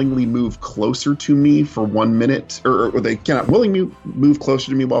cannot willingly move closer to me for 1 minute, or they cannot willingly move closer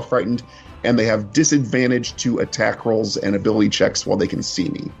to me while frightened, and they have disadvantage to attack rolls and ability checks while they can see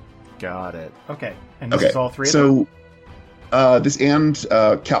me. Got it. Okay. And this is all three of them? So, this and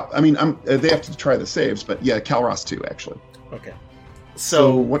Cal. I mean, they have to try the saves, but yeah, Calros too, actually. Okay.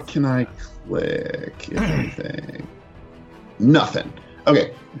 So what can I click? If anything? Nothing.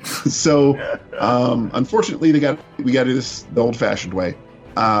 Okay. So, unfortunately, we got to do this the old-fashioned way.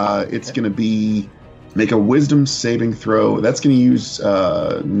 It's going to be make a wisdom saving throw. That's going to use,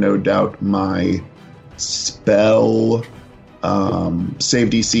 no doubt, my spell save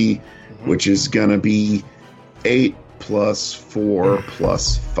DC, which is going to be 8 plus 4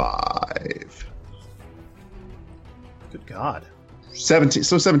 plus 5. Good God. 17.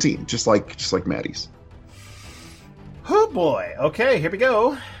 So 17, just like Maddie's. Oh boy. Okay, here we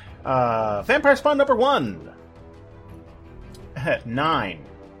go. Vampire Spawn number 1. 9.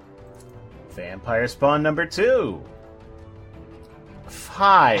 Vampire Spawn number 2.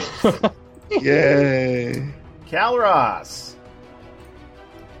 5. Yay. Calros.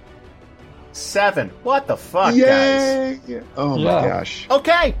 7. What the fuck, Yay. guys? Oh my gosh.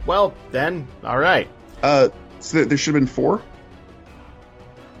 Okay, well then, all right. So there should have been 4.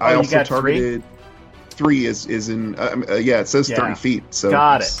 I also got targeted 3 is in it says 30 feet. So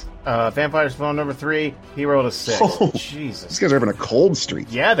got it. Vampire Spawn number 3. He rolled a 6. Oh, Jesus. These guys are having a cold streak.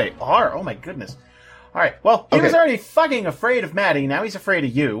 Yeah, they are. Oh my goodness. All right. Well, he was already fucking afraid of Maddie. Now he's afraid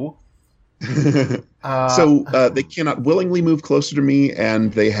of you. So they cannot willingly move closer to me,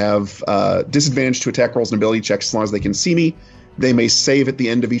 and they have disadvantage to attack rolls and ability checks as long as they can see me. They may save at the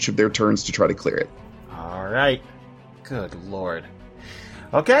end of each of their turns to try to clear it. All right. Good Lord.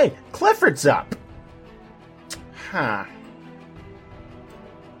 Okay, Clifford's up. Huh.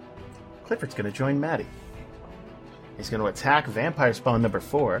 Clifford's going to join Maddie. He's going to attack Vampire Spawn number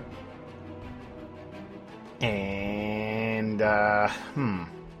 4. And,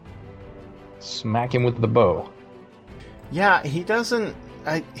 Smack him with the bow. Yeah, he doesn't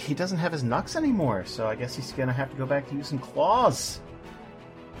have his knucks anymore, so I guess he's going to have to go back to using claws.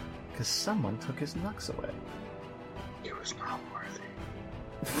 Because someone took his knucks away. It was not worthy.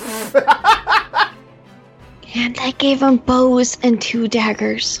 And I gave him bows and 2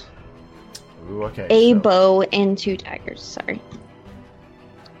 daggers. Ooh, okay. A bow and 2 daggers. Sorry.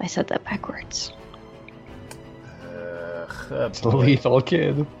 I said that backwards. It's the lethal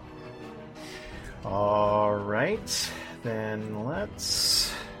kid. All right. Then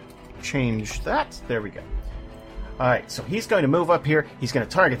let's change that. There we go. All right. So he's going to move up here. He's going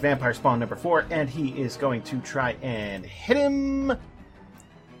to target Vampire Spawn number 4, and he is going to try and hit him.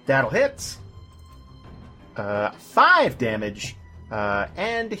 That'll hit. 5 damage.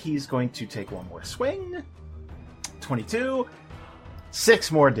 And he's going to take one more swing. 22.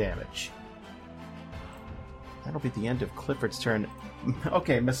 6 more damage. That'll be the end of Clifford's turn.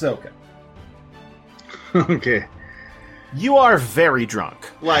 Okay, Masoka. Okay. You are very drunk.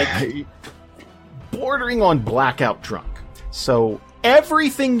 Like, bordering on blackout drunk. So,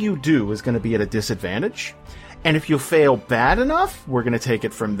 everything you do is going to be at a disadvantage. And if you fail bad enough, we're going to take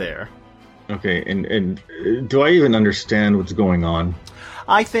it from there. Okay, and do I even understand what's going on?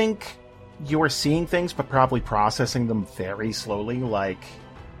 I think you're seeing things, but probably processing them very slowly. Like,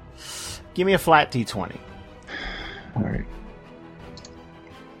 give me a flat D20. All right.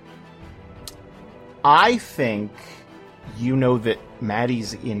 I think you know that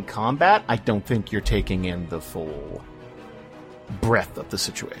Maddie's in combat. I don't think you're taking in the full breadth of the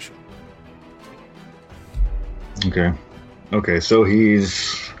situation. Okay, so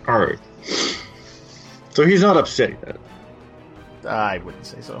he's... Alright. So he's not upset yet. I wouldn't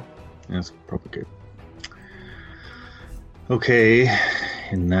say so. That's probably good. Okay,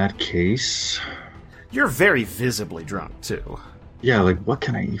 in that case... You're very visibly drunk, too. Yeah, like, what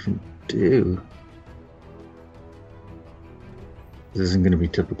can I even do? This isn't going to be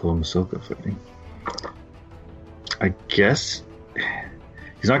typical Masoka fighting. I guess...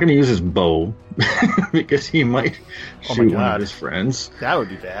 He's not going to use his bow, because he might shoot one of his friends. That would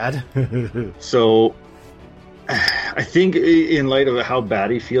be bad. So, I think in light of how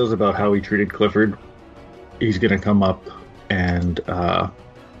bad he feels about how he treated Clifford, he's going to come up and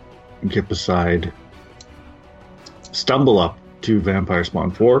get beside, stumble up to Vampire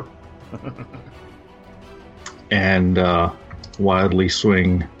Spawn 4, and wildly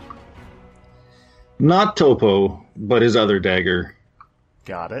swing, not Topo, but his other dagger.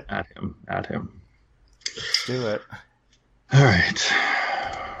 Got it. At him. Let's do it. All right.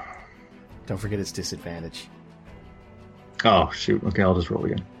 Don't forget its disadvantage. Oh, shoot. Okay, I'll just roll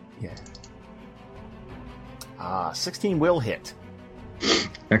again. Yeah. 16 will hit.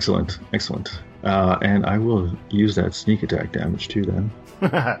 Excellent. And I will use that sneak attack damage too then.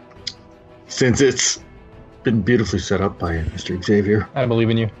 Since it's been beautifully set up by Mr. Xavier. I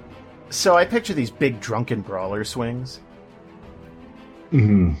believe in you. So I picture these big drunken brawler swings.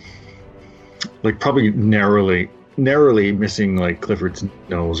 Mm-hmm. Like probably narrowly missing like Clifford's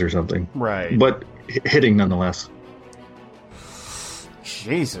nose or something. Right. But hitting nonetheless.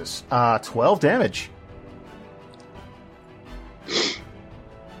 Jesus. 12 damage.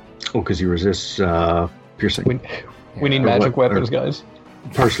 Oh, because he resists piercing. We need magic weapons, guys.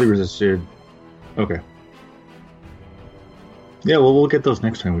 Partially resisted. Okay. Yeah, well, we'll get those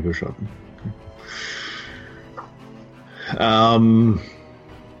next time we go shopping. Okay.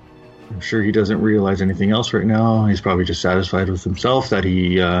 I'm sure he doesn't realize anything else right now. He's probably just satisfied with himself that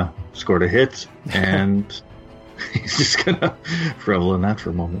he scored a hit, and he's just gonna revel in that for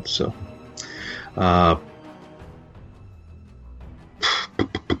a moment. So,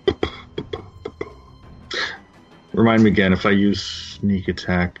 remind me again, if I use sneak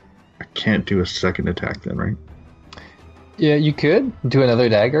attack, I can't do a second attack then, right? Yeah, you could do another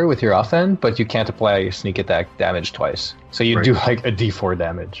dagger with your offhand, but you can't apply sneak attack damage twice. So you do like a d4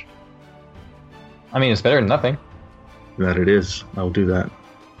 damage. I mean, it's better than nothing. That it is. I'll do that.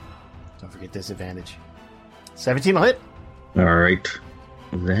 Don't forget disadvantage. 17 will hit. All right.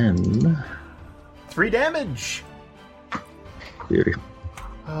 Then 3 damage. Beauty.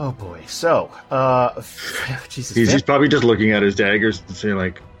 Oh boy. So, Jesus. He's probably just looking at his daggers and saying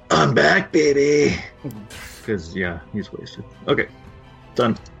like, "I'm back, baby." Because yeah, he's wasted. Okay,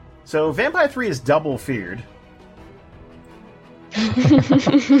 done. So Vampire 3 is double feared.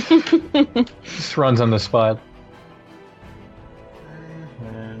 Just runs on the spot.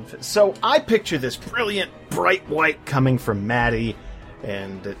 So I picture this brilliant, bright white coming from Maddie,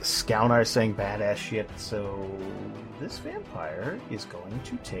 and Skaunar saying badass shit. So this vampire is going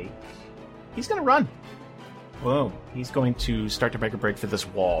to he's going to run. Whoa. He's going to start to make a break for this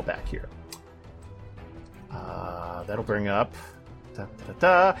wall back here. That'll bring up...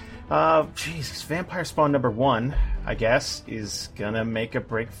 Jesus, Vampire Spawn number 1, I guess, is gonna make a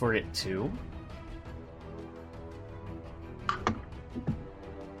break for it too.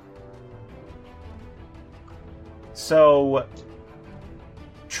 So,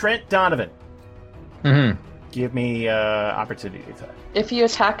 Trent Donovan. Mm-hmm. Give me opportunity attack. If you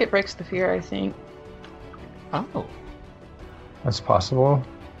attack, it breaks the fear, I think. Oh. That's possible.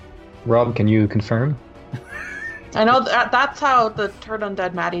 Rob, can you confirm? I know that's how the Turn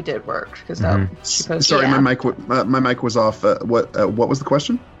Undead Maddie did work. Sorry, my mic was off. What was the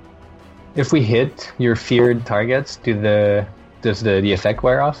question? If we hit your feared targets, does the effect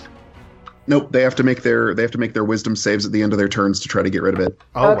wear off? Nope, they have to make their wisdom saves at the end of their turns to try to get rid of it.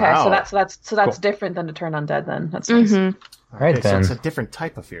 Oh, okay, wow. so that's cool. Different than the Turn Undead then. That's nice. All right, okay, then. So it's a different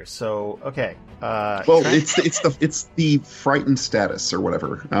type of fear. So okay. Well, Trent? it's the frightened status or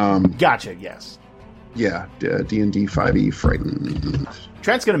whatever. Gotcha. Yes. Yeah, D&D 5e frightened.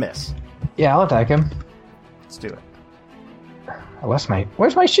 Trent's gonna miss. Yeah, I'll attack him. Let's do it. I lost my...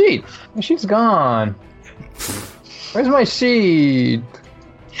 Where's my sheet? My sheet's gone. Where's my sheet?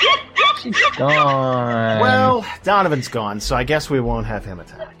 She's gone. Well, Donovan's gone, so I guess we won't have him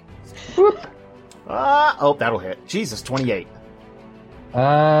attack. Whoop. Oh, that'll hit. Jesus, 28.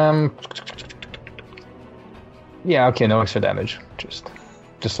 Yeah, okay, no extra damage. Just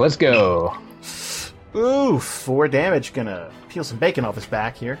let's go. Ooh, 4 damage. Gonna peel some bacon off his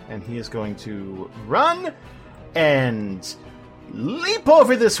back here, and he is going to run and leap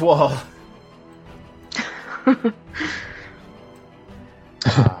over this wall.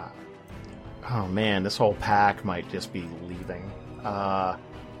 Oh man, this whole pack might just be leaving.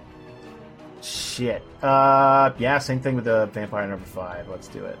 Shit. Yeah, same thing with the vampire number 5. Let's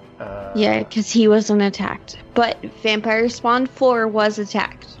do it. Yeah, because he wasn't attacked. But Vampire Spawn 4 was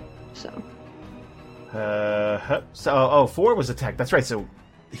attacked. So 4 was attacked. That's right. So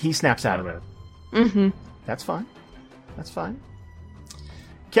he snaps out of it. Mm-hmm. That's fine. That's fine.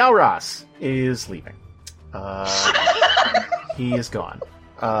 Kalros is leaving. He is gone.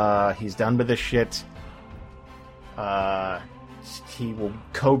 He's done with this shit. He will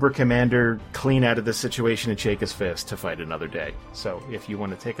Cobra Commander clean out of this situation and shake his fist to fight another day. So if you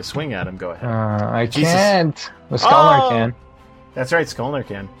want to take a swing at him, go ahead. I Jesus. can't. The Skolnar can. That's right, Skolnar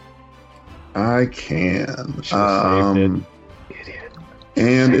can. I can. Saved it. Idiot.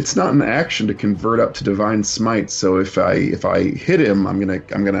 And it's not an action to convert up to Divine Smite. So if I hit him, I'm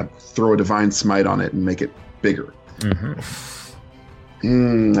gonna throw a Divine Smite on it and make it bigger. Mm-hmm.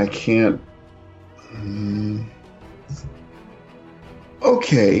 I can't.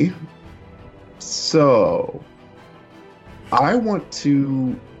 Okay. So I want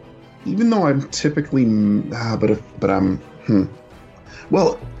to, even though I'm typically, but I'm.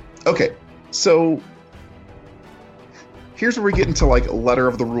 Well, okay. So here's where we get into like letter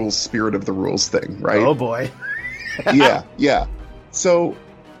of the rules, spirit of the rules thing, right? Oh boy. yeah. So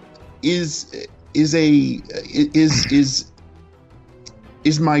is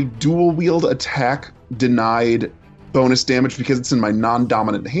my dual wield attack denied bonus damage because it's in my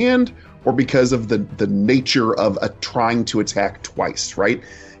non-dominant hand, or because of the nature of trying to attack twice, right?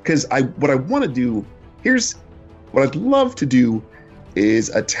 Because what I want to do, here's what I'd love to do is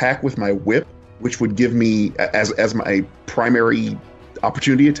attack with my whip, which would give me as my primary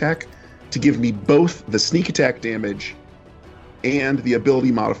opportunity attack to give me both the sneak attack damage and the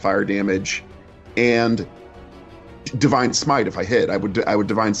ability modifier damage and Divine Smite. If I hit, I would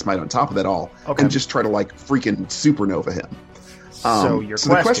Divine Smite on top of that all, Okay. and just try to like freaking supernova him. So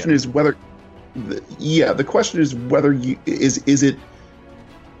the question is whether, the question is whether is it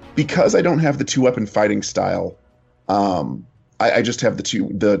because I don't have the 2-weapon fighting style. I just have the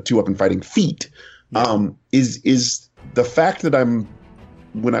two weapon fighting feat. Is the fact that I'm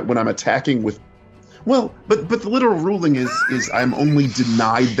when I'm attacking with. Well, but the literal ruling is I'm only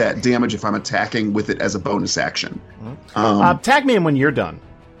denied that damage if I'm attacking with it as a bonus action. Tag me in when you're done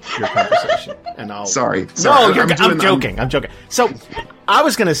your conversation, and I'll. Sorry. No, I'm joking. I'm joking. So, I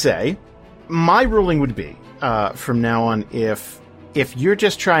was gonna say, my ruling would be from now on if you're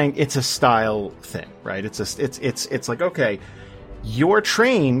just trying, it's a style thing, right? It's like, okay, you're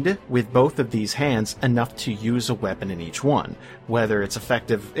trained with both of these hands enough to use a weapon in each one. Whether it's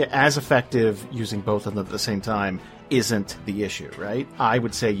as effective using both of them at the same time isn't the issue, right? I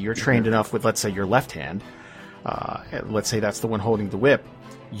would say you're trained enough with, let's say, your left hand. Let's say that's the one holding the whip.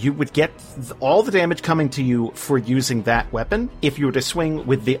 You would get all the damage coming to you for using that weapon. If you were to swing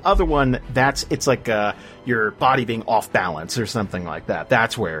with the other one, it's like your body being off balance or something like that.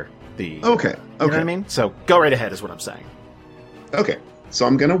 That's where the... Okay. You know what I mean? So go right ahead is what I'm saying. Okay, so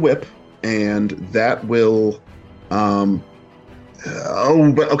I'm gonna whip, and that will. So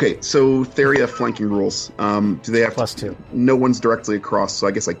Theria flanking rules. Do they have +2? No one's directly across, so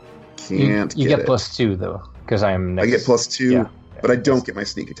I guess I can't. You get get it. +2 though, because I'm next. I get +2, Yeah. but I don't get my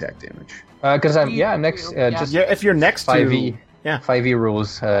sneak attack damage. Because I'm next. Just If you're next 5e. to... Yeah. 5e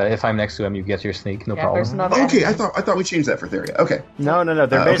rules. If I'm next to him, you get your sneak. No problem. There's another Okay, I thought we changed that for Theria. Okay, No. They're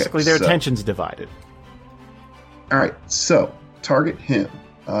okay, basically, their so- attention's divided. all right. So target him.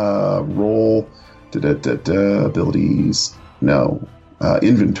 Roll. Abilities. No.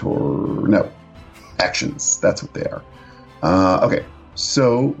 Inventory. No. Actions. That's what they are. Okay.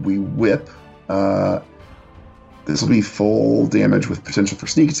 So we whip. This will be full damage with potential for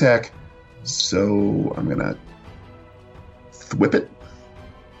sneak attack. So I'm gonna whip it.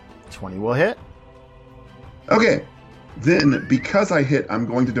 20 will hit. Okay. Then because I hit, I'm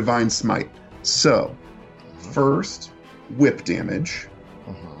going to Divine Smite. So first whip damage.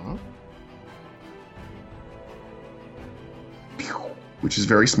 Which is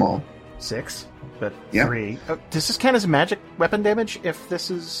very small. 6, but Yeah. 3. Does this count as magic weapon damage if this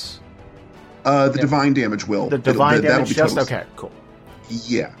is... The divine damage will. The divine that'll damage be just... total. Okay, cool.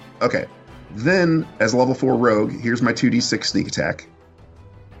 Yeah. Okay. Then, as a level 4 rogue, here's my 2d6 sneak attack.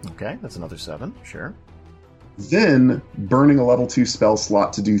 Okay, that's another 7, sure. Then, burning a level 2 spell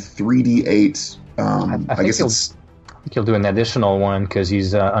slot to do 3d8. I guess it's... I think he'll do an additional one because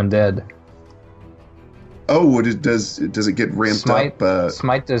he's undead. Oh, does it get ramped up?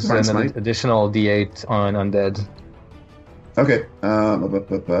 Smite does an Smite? additional d8 on undead. Okay.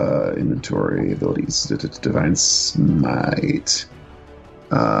 Inventory, abilities, divine smite.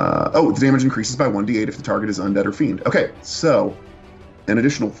 The damage increases by 1d8 if the target is undead or fiend. Okay, so an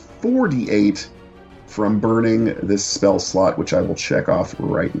additional 4d8 from burning this spell slot, which I will check off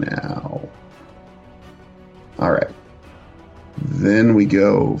right now. All right. Then we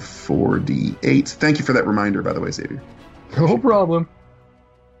go 4d8. Thank you for that reminder, by the way, Xavier. No problem.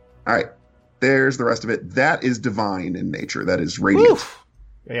 All right. There's the rest of it. That is divine in nature. That is radiant. Oof.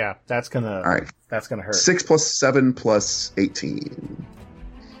 Yeah, that's gonna... All right. That's gonna hurt. 6 plus 7 plus 18.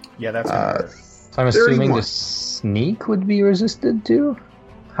 Yeah, that's gonna hurt. So I'm assuming 31. the sneak would be resisted too?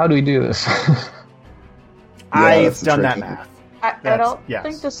 How do we do this? I've that's done that tricky. math. I don't yes.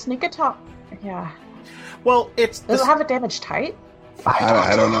 think the sneak attack. Yeah. Well, it's... Does it have a damage type?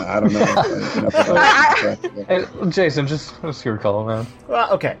 I don't know. Hey, Jason, what's your call, man?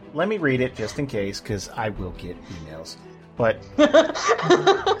 Well, okay, let me read it just in case, because I will get emails. But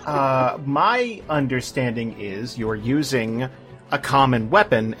my understanding is you're using a common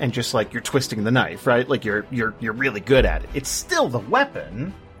weapon and just like you're twisting the knife, right? Like you're really good at it. It's still the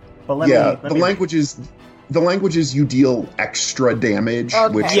weapon, but The language is you deal extra damage,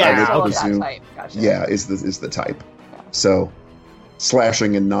 Okay. which Yeah, I would okay. presume, Type. Gotcha. yeah, is the type. Yeah. So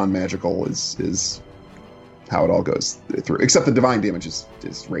slashing and non-magical is how it all goes through. Except the divine damage is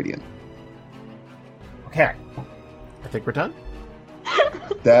radiant. Okay, I think we're done.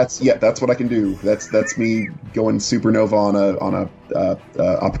 That's what I can do. That's me going supernova on a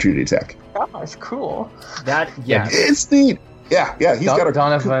opportunity attack. That's cool. That yes. It's neat. Yeah. He's got a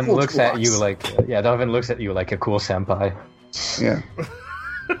Donovan cool looks at toolbox. you like Donovan looks at you like a cool senpai. Yeah.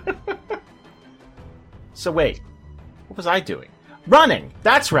 So wait, what was I doing? Running.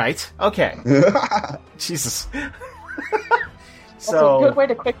 That's right. Okay. Jesus. That's a good So way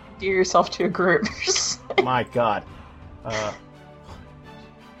to quickly endear yourself to a group. my God.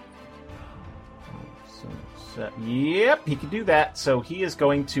 Yep, he can do that. So he is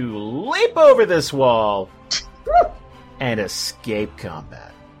going to leap over this wall and escape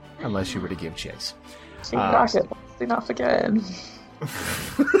combat, unless you were to give chase. Do not forget.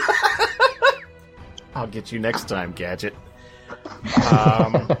 I'll get you next time, Gadget.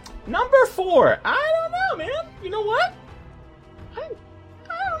 Number 4. I don't know, man. You know what? I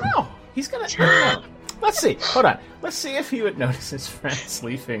don't know. He's gonna... I don't know. Let's see. Hold on. Let's see if he would notice his friends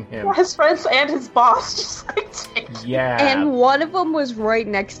leaving him. His friends and his boss just like take. Yeah. And one of them was right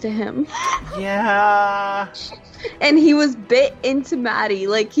next to him. Yeah. And he was bit into Maddie.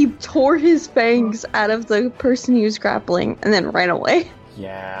 Like, he tore his fangs out of the person he was grappling and then ran away.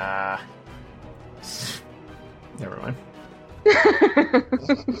 Yeah. Never mind.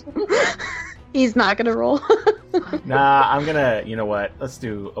 He's not gonna roll. Nah, I'm gonna... You know what? Let's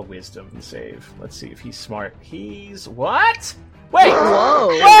do a wisdom save. Let's see if he's smart. He's... What? Wait! Whoa.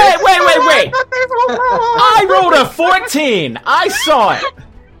 Wait! I rolled a 14! I saw it!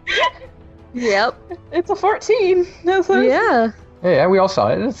 Yep. It's a 14. That's what Yeah. Yeah, we all saw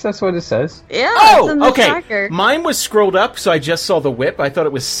it. That's what it says. Yeah. It's in Oh, the okay. tracker. Mine was scrolled up, so I just saw the whip. I thought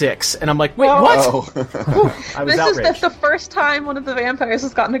it was 6, and I'm like, wait, Oh. what? Oh. I was This is outraged. the first time one of the vampires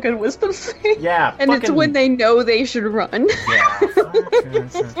has gotten a good wisdom save. Yeah, And it's when they know they should run. Yeah.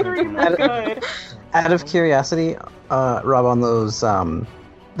 Good. Out of curiosity, Rob, on those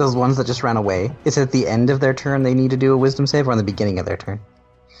ones that just ran away, is it at the end of their turn they need to do a wisdom save, or in the beginning of their turn?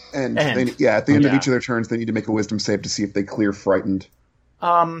 And And- at the end of yeah. each of their turns, they need to make a wisdom save to see if they clear frightened.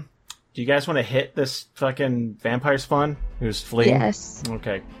 Do you guys want to hit this fucking vampire spawn who's fleeing? Yes.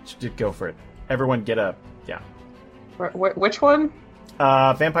 Okay, go for it. Everyone get up. Yeah. Which one?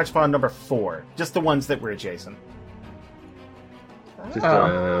 Vampire spawn number 4. Just the ones that were adjacent. Just,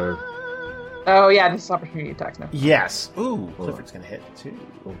 Oh yeah, this is opportunity attack now. Yes. Ooh, Clifford's gonna hit too.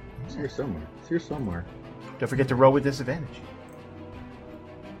 it's here somewhere. It's here somewhere. Don't forget to roll with disadvantage.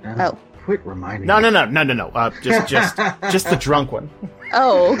 Oh. Quit reminding No. me. Just the drunk one.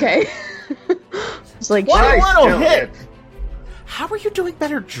 Oh, okay. It's like, 21 will Still hit. How are you doing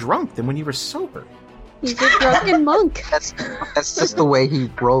better drunk than when you were sober? He's a drunken monk. That's just the way he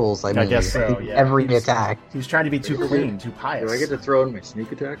rolls. I mean, guess so, yeah. Every attack. He's trying to be too clean, too pious. Do I get to throw in my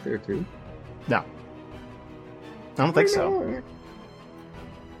sneak attack there too? No. I don't think so.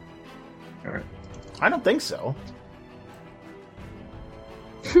 All right. I don't think so.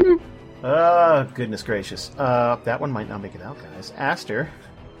 Goodness gracious. That one might not make it out, guys. Aster.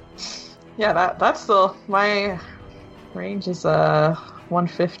 Yeah, that's still my range is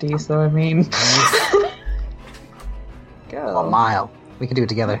 150. So I mean, go A mile. We can do it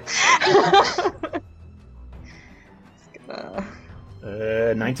together.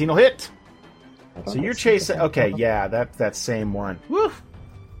 19 will hit. So you're chasing. Okay, yeah, that same one. Woo!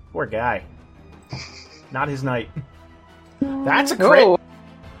 Poor guy. Not his night. That's a crit.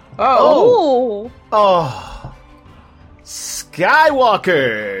 Oh. Oh.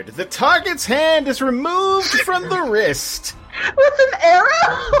 Skywalker! The target's hand is removed from the wrist. With an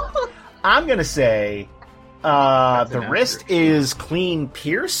arrow? I'm gonna say the wrist is clean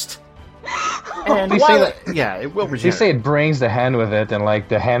pierced. And You while say it, yeah, it will You regenerate. say it brings the hand with it, and like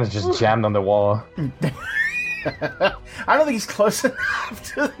the hand is just jammed on the wall. I don't think he's close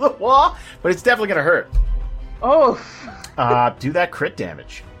enough to the wall, but it's definitely gonna hurt. Oh. Do that crit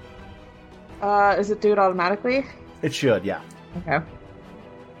damage. Is it do it automatically? It should, yeah. Okay.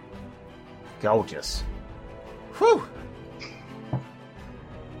 Gorgeous. Whew.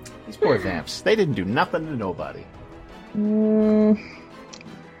 These poor vamps. They didn't do nothing to nobody.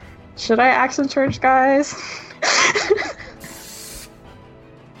 Should I action surge, guys?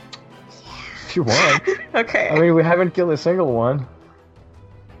 If you want. Okay. I mean, we haven't killed a single one.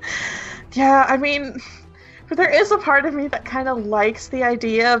 Yeah, I mean, but there is a part of me that kind of likes the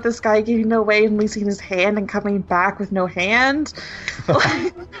idea of this guy getting away and losing his hand and coming back with no hand.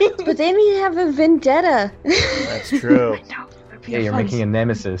 But then we have a vendetta. That's true. I know. That'd be Yeah, you're fun. making a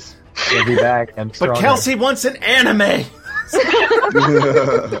nemesis. You'll be back and But stronger. Kelsey wants an anime!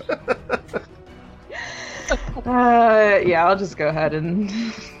 Yeah, I'll just go ahead and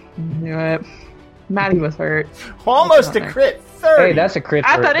do it. Maddie was hurt. Almost a crit. 30. Hey, that's a crit.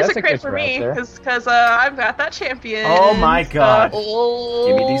 That is that's a crit for me, Raptor. because I've got that champion. Oh my god. Oh.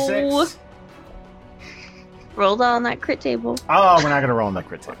 Give me d6. Rolled on that crit table. Oh, we're not going to roll on that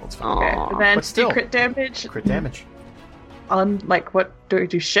crit table. It's fine. Okay, Aw. and then But still. do crit damage Crit damage. on, like, what? Do I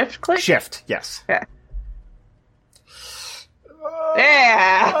do shift click? Shift, yes. Okay.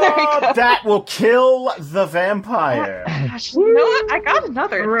 Yeah! There we go. That will kill the vampire. Gosh, you know what? I got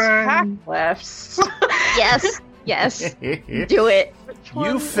another attack left. Yes. Yes. Do it.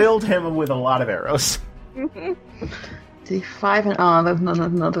 You filled him with a lot of arrows. D5 and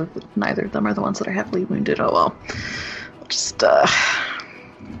neither of them are the ones that are heavily wounded. Oh well. I'll just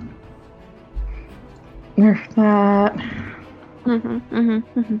nerf that.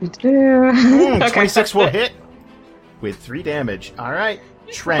 Okay. 26 will hit with 3 damage. All right,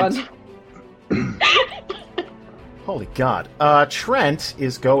 Trent. Holy God. Trent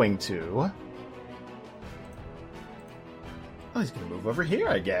is going to. Oh, he's going to move over here,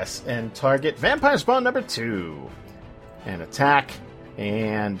 I guess, and target Vampire Spawn number 2. And attack,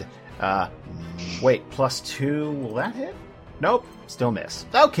 and, wait, +2, will that hit? Nope, still miss.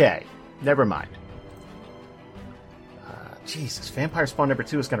 Okay, never mind. Jesus, Vampire Spawn number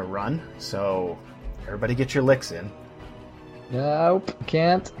 2 is going to run, so everybody get your licks in. Nope,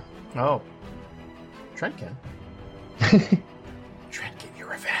 can't. Oh, Trent can. Trent, get your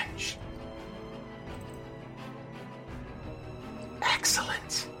revenge.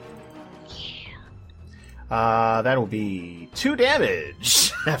 Excellent. That'll be 2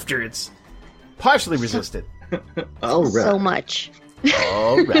 damage after it's partially resisted. All right. So much.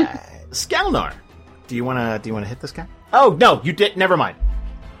 All right, Skalnar, do you wanna hit this guy? Oh no, you did. Never mind.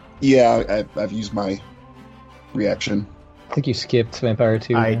 Yeah, I've used my reaction. I think you skipped Vampire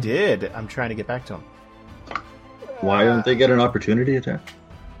 2. I did. I'm trying to get back to him. Why don't they get an opportunity attack?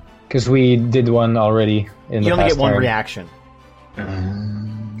 Because we did one already in You the only past get one turn. reaction.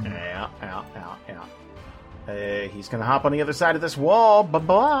 Yeah. He's gonna hop on the other side of this wall. Bye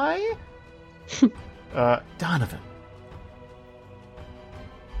bye. Donovan.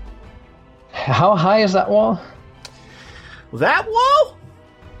 How high is that wall? That wall?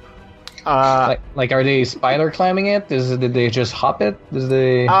 Like, are they spider climbing it? Did they just hop it?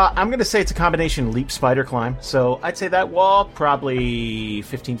 I'm going to say it's a combination leap, spider, climb. So I'd say that wall probably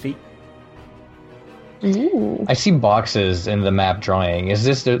 15 feet. Ooh. I see boxes in the map drawing.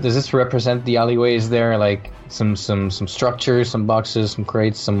 Does this represent the alleyways there? Like some structures, some boxes, some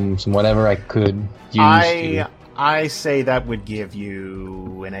crates, some whatever I could use. I say that would give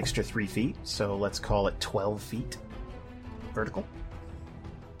you an extra 3 feet. So let's call it 12 feet vertical.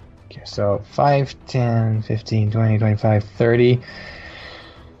 Okay, so 5, 10, 15, 20, 25, 30.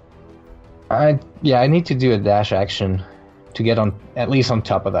 I need to do a dash action to get on at least on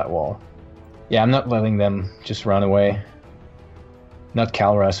top of that wall. Yeah, I'm not letting them just run away. Not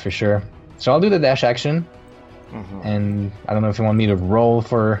Calras for sure. So I'll do the dash action. And I don't know if you want me to roll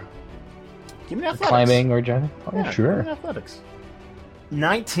for Give me athletics. climbing or jumping. Oh, Yeah, sure. give me athletics.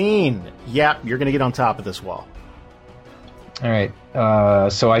 19. Yeah, you're going to get on top of this wall. All right.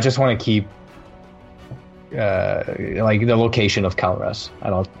 So I just want to keep like the location of Calras.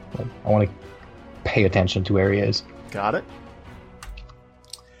 I want to pay attention to where he is. Got it.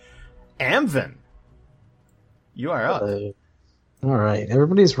 Amvin, you are up. All right,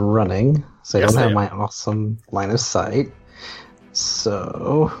 everybody's running, so I Yes, don't they have are. my awesome line of sight.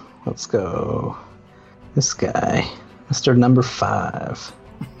 So let's go. This guy, Mr. Number 5.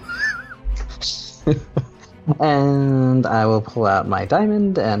 And I will pull out my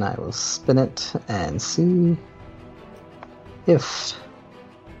diamond and I will spin it and see if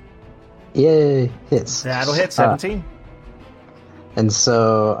it hits. That'll hit 17. And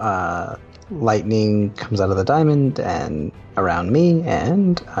so lightning comes out of the diamond and around me,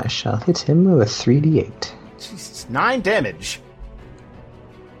 and I shall hit him with 3d8. Jesus, 9 damage.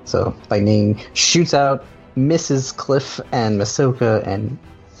 So lightning shoots out, misses Cliff and Masoka, and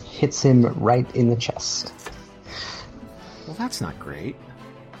hits him right in the chest. Well, that's not great.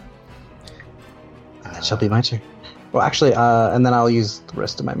 That shall be my turn. Well, actually, and then I'll use the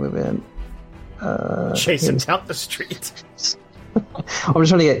rest of my movement. Chase him down the street. I'm just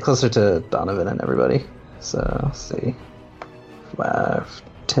trying to get closer to Donovan and everybody. So, let's see. 5,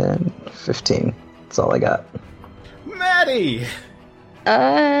 10, 15. That's all I got. Maddie!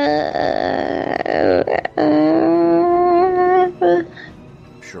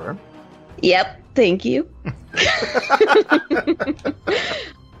 Sure. Yep, thank you.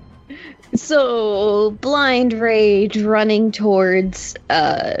 So, blind rage running towards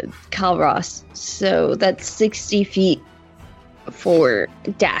Calras. So that's 60 feet for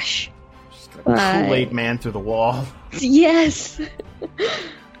dash. Just gonna Kool-Aid man through the wall. Yes!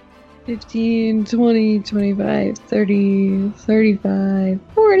 15, 20, 25, 30, 35,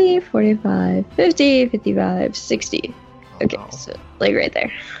 40, 45, 50, 55, 60. Oh, Okay, no. so like right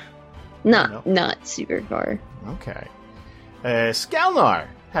there. Not super far. Okay. Skalnar,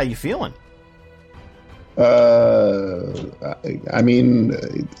 how you feeling? I mean,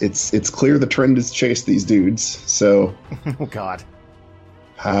 it's clear the trend is chase these dudes. So Oh, God.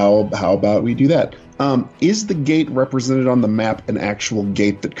 how about we do that? Is the gate represented on the map an actual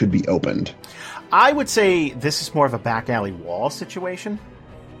gate that could be opened? I would say this is more of a back alley wall situation.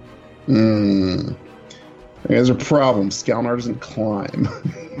 There's a problem. Skalnar doesn't climb.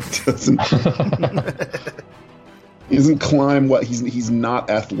 He doesn't climb. What? He's not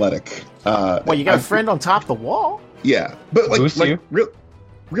athletic. Well, you got a friend on top of the wall? Yeah, but Boost you?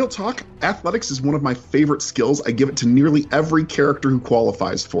 real talk. Athletics is one of my favorite skills. I give it to nearly every character who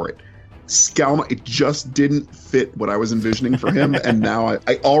qualifies for it. Skalnar, it just didn't fit what I was envisioning for him, and now I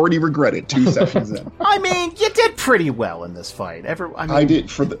already regret it 2 sessions in. I mean, you did pretty well in this fight. I did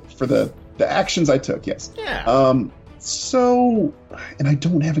for the actions I took. Yes. Yeah. So, and I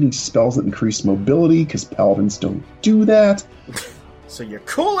don't have any spells that increase mobility because paladins don't do that. So you're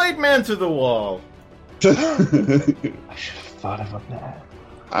Kool-Aid man through the wall. I should have thought about that.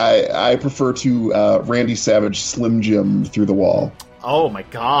 I prefer to Randy Savage Slim Jim through the wall. Oh my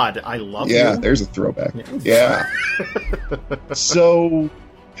God, I love Yeah, you. there's a throwback. Yeah. So,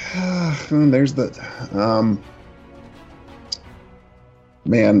 there's the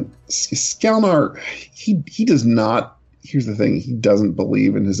man, Skalnar. He does not. Here's the thing: he doesn't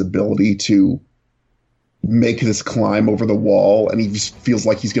believe in his ability to make this climb over the wall, and he just feels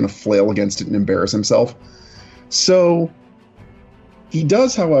like he's going to flail against it and embarrass himself. So, he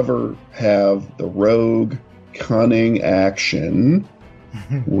does, however, have the rogue cunning action,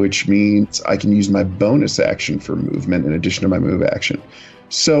 which means I can use my bonus action for movement in addition to my move action.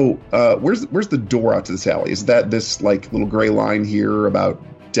 So, where's the door out to this alley? Is that this like little gray line here, about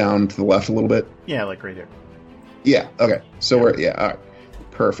down to the left a little bit? Yeah, like right there. Yeah. Okay. So we're all right.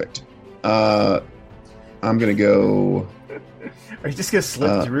 Perfect. I'm gonna go. Are you just gonna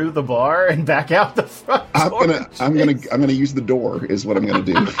slip through the bar and back out the front door? I'm gonna use the door. Is what I'm gonna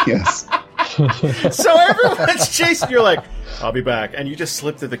do. Yes. So everyone's chasing. You're like, I'll be back, and you just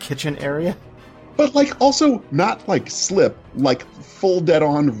slip through the kitchen area. But like, also not like slip, like full dead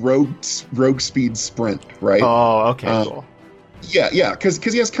on rogue speed sprint, right? Oh, okay, cool. Yeah, because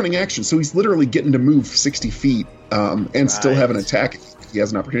he has cunning action, so he's literally getting to move 60 feet and still have an attack. He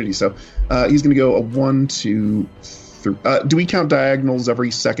has an opportunity, so he's going to go a 1, 2, 3. Do we count diagonals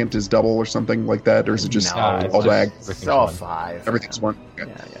every second as double or something like that, or is it just No, all it's dag? It's all 5. Everything's one.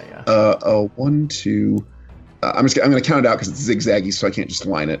 Okay. Yeah. 1, 2. I'm going to count it out because it's zigzaggy, so I can't just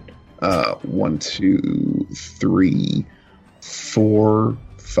line it. 1, 2, 3, 4,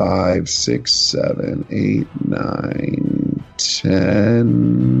 5, 6, 7, 8, 9,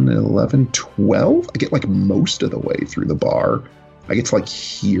 10, 11, 12. I get like most of the way through the bar. I get to like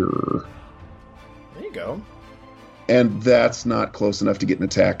here. There you go. And that's not close enough to get an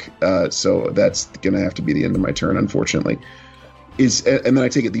attack, so that's going to have to be the end of my turn, unfortunately. And then I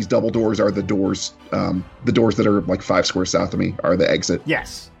take it these double doors are the doors that are like 5 squares south of me are the exit.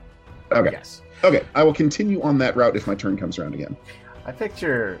 Yes. Okay. Yes. Okay, I will continue on that route if my turn comes around again. I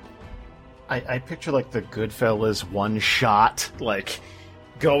picture like the Goodfellas one shot, like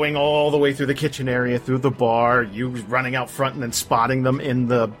going all the way through the kitchen area, through the bar, you running out front and then spotting them in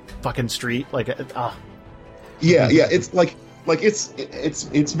the fucking street. Like, Yeah, it's like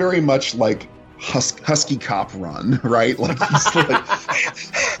it's very much like Husky Cop Run, right? Like he's like,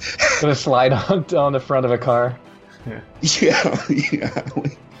 Gonna slide on the front of a car. yeah.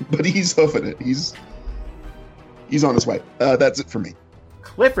 But he's hoofing it. He's on his way. That's it for me.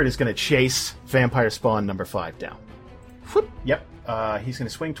 Clifford is going to chase Vampire Spawn number 5 down. Whoop. Yep. He's going to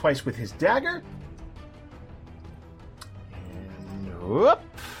swing twice with his dagger. And whoop.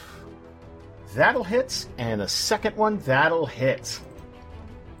 That'll hit. And a second one, that'll hit.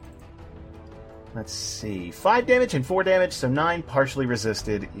 Let's see. 5 damage and 4 damage, so 9 partially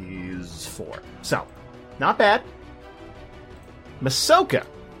resisted is 4. So, not bad. Masoka.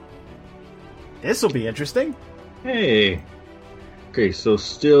 This'll be interesting. Hey. Okay, so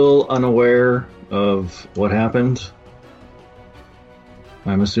still unaware of what happened,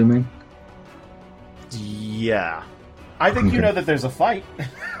 I'm assuming? Yeah. I think you know that there's a fight.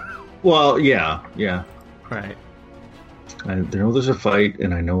 Well, yeah. Right. I know there's a fight,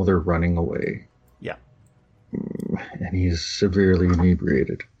 and I know they're running away. Yeah. And he's severely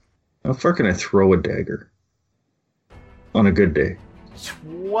inebriated. How far can I throw a dagger? On a good day.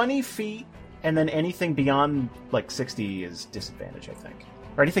 20 feet, and then anything beyond, like, 60 is disadvantage, I think.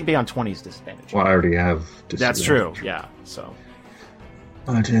 Or anything beyond 20 is disadvantage. Well, I already have disadvantage. That's true, yeah, so.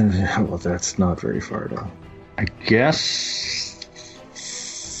 Well, that's not very far, though. I guess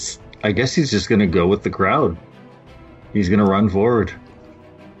he's just going to go with the crowd. He's going to run forward.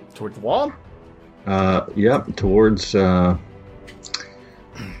 Toward the wall? Yep, towards, I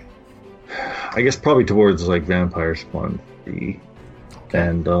guess probably towards, like, Vampire Spawn 3. Okay.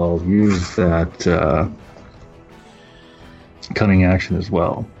 And I'll use that, cunning action as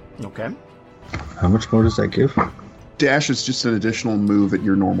well. Okay. How much more does that give? Dash is just an additional move at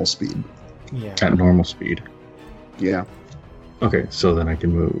your normal speed. Yeah. At normal speed. Yeah. Okay, so then I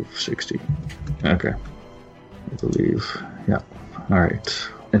can move 60. Okay. I believe. Yeah. Alright.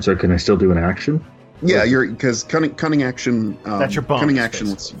 And so can I still do an action? Yeah, because cunning action. That's your bonus. Cunning action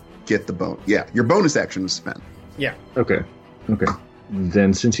lets you get the bonus. Yeah, your bonus action was spent. Yeah. Okay.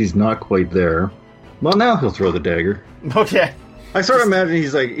 Then since he's not quite there, well, now he'll throw the dagger. Okay. I sort of imagine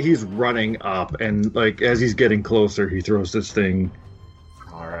he's running up, and like as he's getting closer, he throws this thing.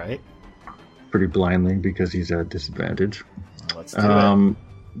 All right. Pretty blindly because he's at disadvantage. Let's do it.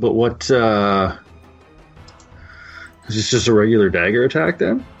 But what? Is this just a regular dagger attack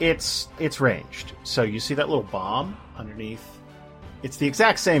then? It's ranged. So you see that little bomb underneath? It's the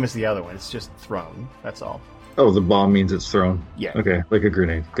exact same as the other one. It's just thrown. That's all. Oh, the bomb means it's thrown. Yeah. Okay, like a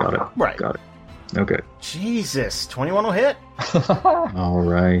grenade. Got it. Right. Got it. Okay. Jesus, 21 will hit. All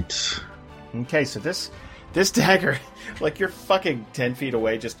right. Okay, so this dagger, like you're fucking 10 feet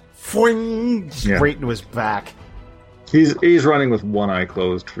away, just right into his back. He's running with one eye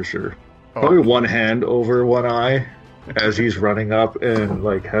closed for sure. Probably one hand over one eye as he's running up and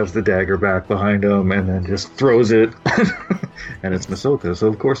like has the dagger back behind him and then just throws it. And it's Masoka, so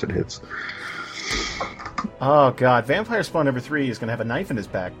of course it hits. Oh god, Vampire Spawn number 3 is going to have a knife in his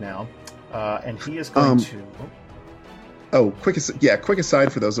back now. And he is going to... quick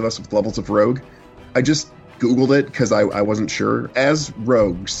aside for those of us with levels of rogue. I just Googled it because I wasn't sure. As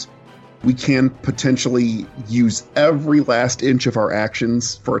rogues, we can potentially use every last inch of our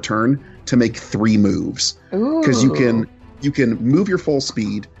actions for a turn to make 3 moves. Because you can move your full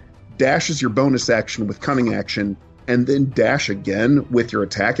speed, dash as your bonus action with cunning action, and then dash again with your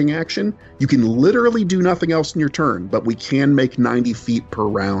attacking action. You can literally do nothing else in your turn, but we can make 90 feet per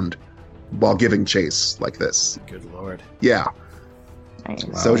round while giving chase like this. Good lord. Yeah. Nice.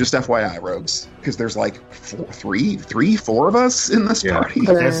 Wow. So just FYI, rogues, because there's like 4 of us in this party.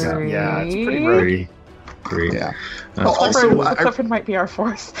 Yeah, it's pretty rogue. 3. Yeah. Clifford might be our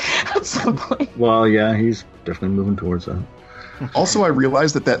fourth at some point. Well, yeah, he's definitely moving towards that. Also, I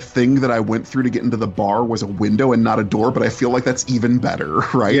realized that thing that I went through to get into the bar was a window and not a door, but I feel like that's even better,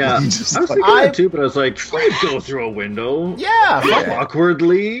 right? Yeah, You just, I was thinking that too, but I was like, I'd go through a window. Yeah.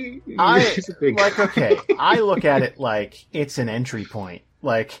 Awkwardly. Okay, I look at it like it's an entry point.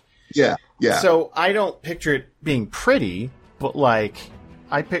 Like, yeah. So I don't picture it being pretty, but like,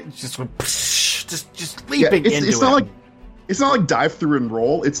 I just leaping into it. It's not like dive through and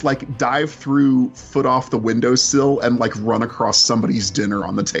roll. It's like dive through, foot off the windowsill, and like run across somebody's dinner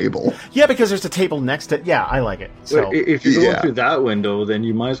on the table. Yeah, because there's a table next to it. Yeah, I like it. So if you're going through that window, then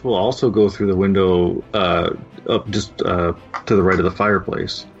you might as well also go through the window up just to the right of the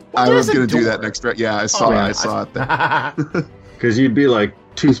fireplace. I was going to do that next. Yeah, I saw it there. Because you'd be like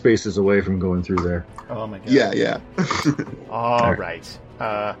 2 spaces away from going through there. Oh my god. Yeah. All right.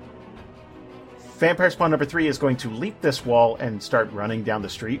 Vampire Spawn number 3 is going to leap this wall and start running down the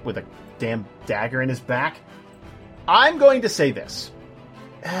street with a damn dagger in his back. I'm going to say this.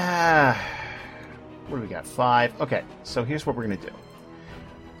 What do we got? 5. Okay, so here's what we're going to do.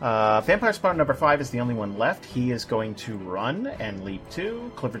 Vampire Spawn number 5 is the only one left. He is going to run and leap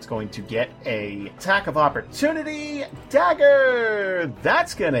 2. Clifford's going to get a attack of opportunity. Dagger!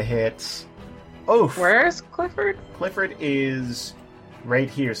 That's going to hit. Oof. Where's Clifford? Clifford is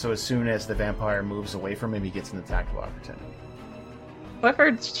right here, so as soon as the vampire moves away from him, he gets an attack of opportunity.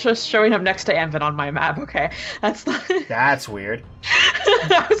 Clifford's just showing up next to Anvin on my map. Okay, that's weird.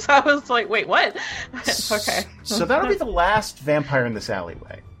 I was like, wait, what? Okay. So that'll be the last vampire in this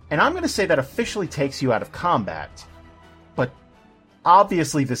alleyway. And I'm going to say that officially takes you out of combat. But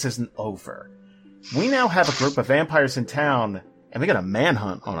obviously this isn't over. We now have a group of vampires in town, and we got a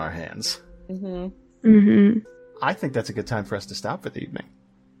manhunt on our hands. I think that's a good time for us to stop for the evening.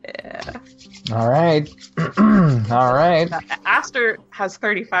 Yeah. All right. All right. Aster has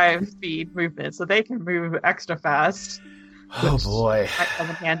 35 speed movement, so they can move extra fast. Oh boy. Come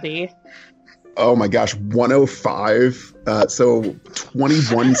in handy. Oh my gosh, 105. So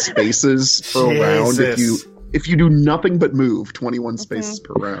 21 spaces per round. If you do nothing but move, 21 spaces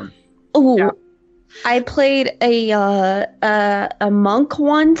per round. Oh, yeah. I played a monk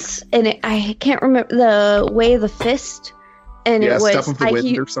once, and I can't remember the way of the fist. And it was Step of the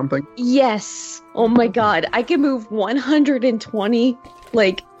Wind or something. Yes. Oh my god, I can move 120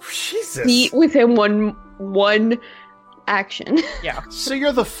 Jesus. feet within one action. Yeah. So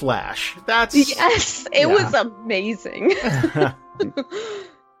you're the Flash. That's Yes, it was amazing.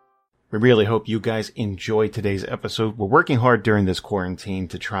 We really hope you guys enjoyed today's episode. We're working hard during this quarantine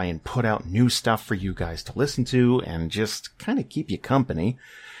to try and put out new stuff for you guys to listen to and just kind of keep you company.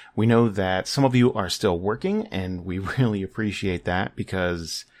 We know that some of you are still working, and we really appreciate that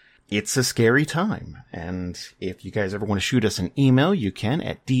because it's a scary time. And if you guys ever want to shoot us an email, you can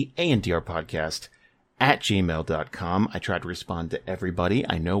at dandrpodcast@gmail.com. I try to respond to everybody.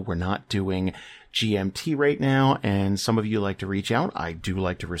 I know we're not doing GMT right now, and some of you like to reach out. I do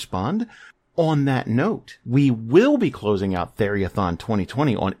like to respond. On that note, we will be closing out Theriathon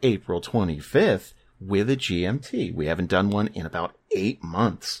 2020 on April 25th with a GMT. We haven't done one in about 8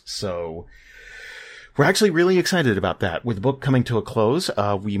 months, so we're actually really excited about that. With the book coming to a close,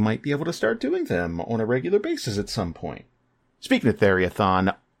 we might be able to start doing them on a regular basis at some point. Speaking of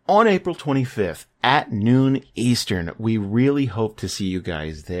Theriathon, on April 25th at noon Eastern, we really hope to see you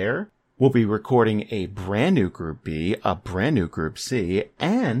guys there. We'll be recording a brand new Group B, a brand new Group C,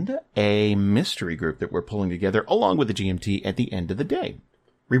 and a mystery group that we're pulling together along with the GMT at the end of the day.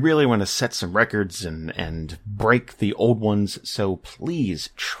 We really want to set some records and break the old ones, so please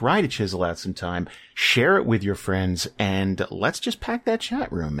try to chisel out some time, share it with your friends, and let's just pack that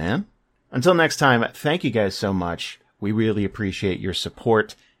chat room, man. Until next time, thank you guys so much. We really appreciate your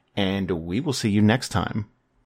support, and we will see you next time.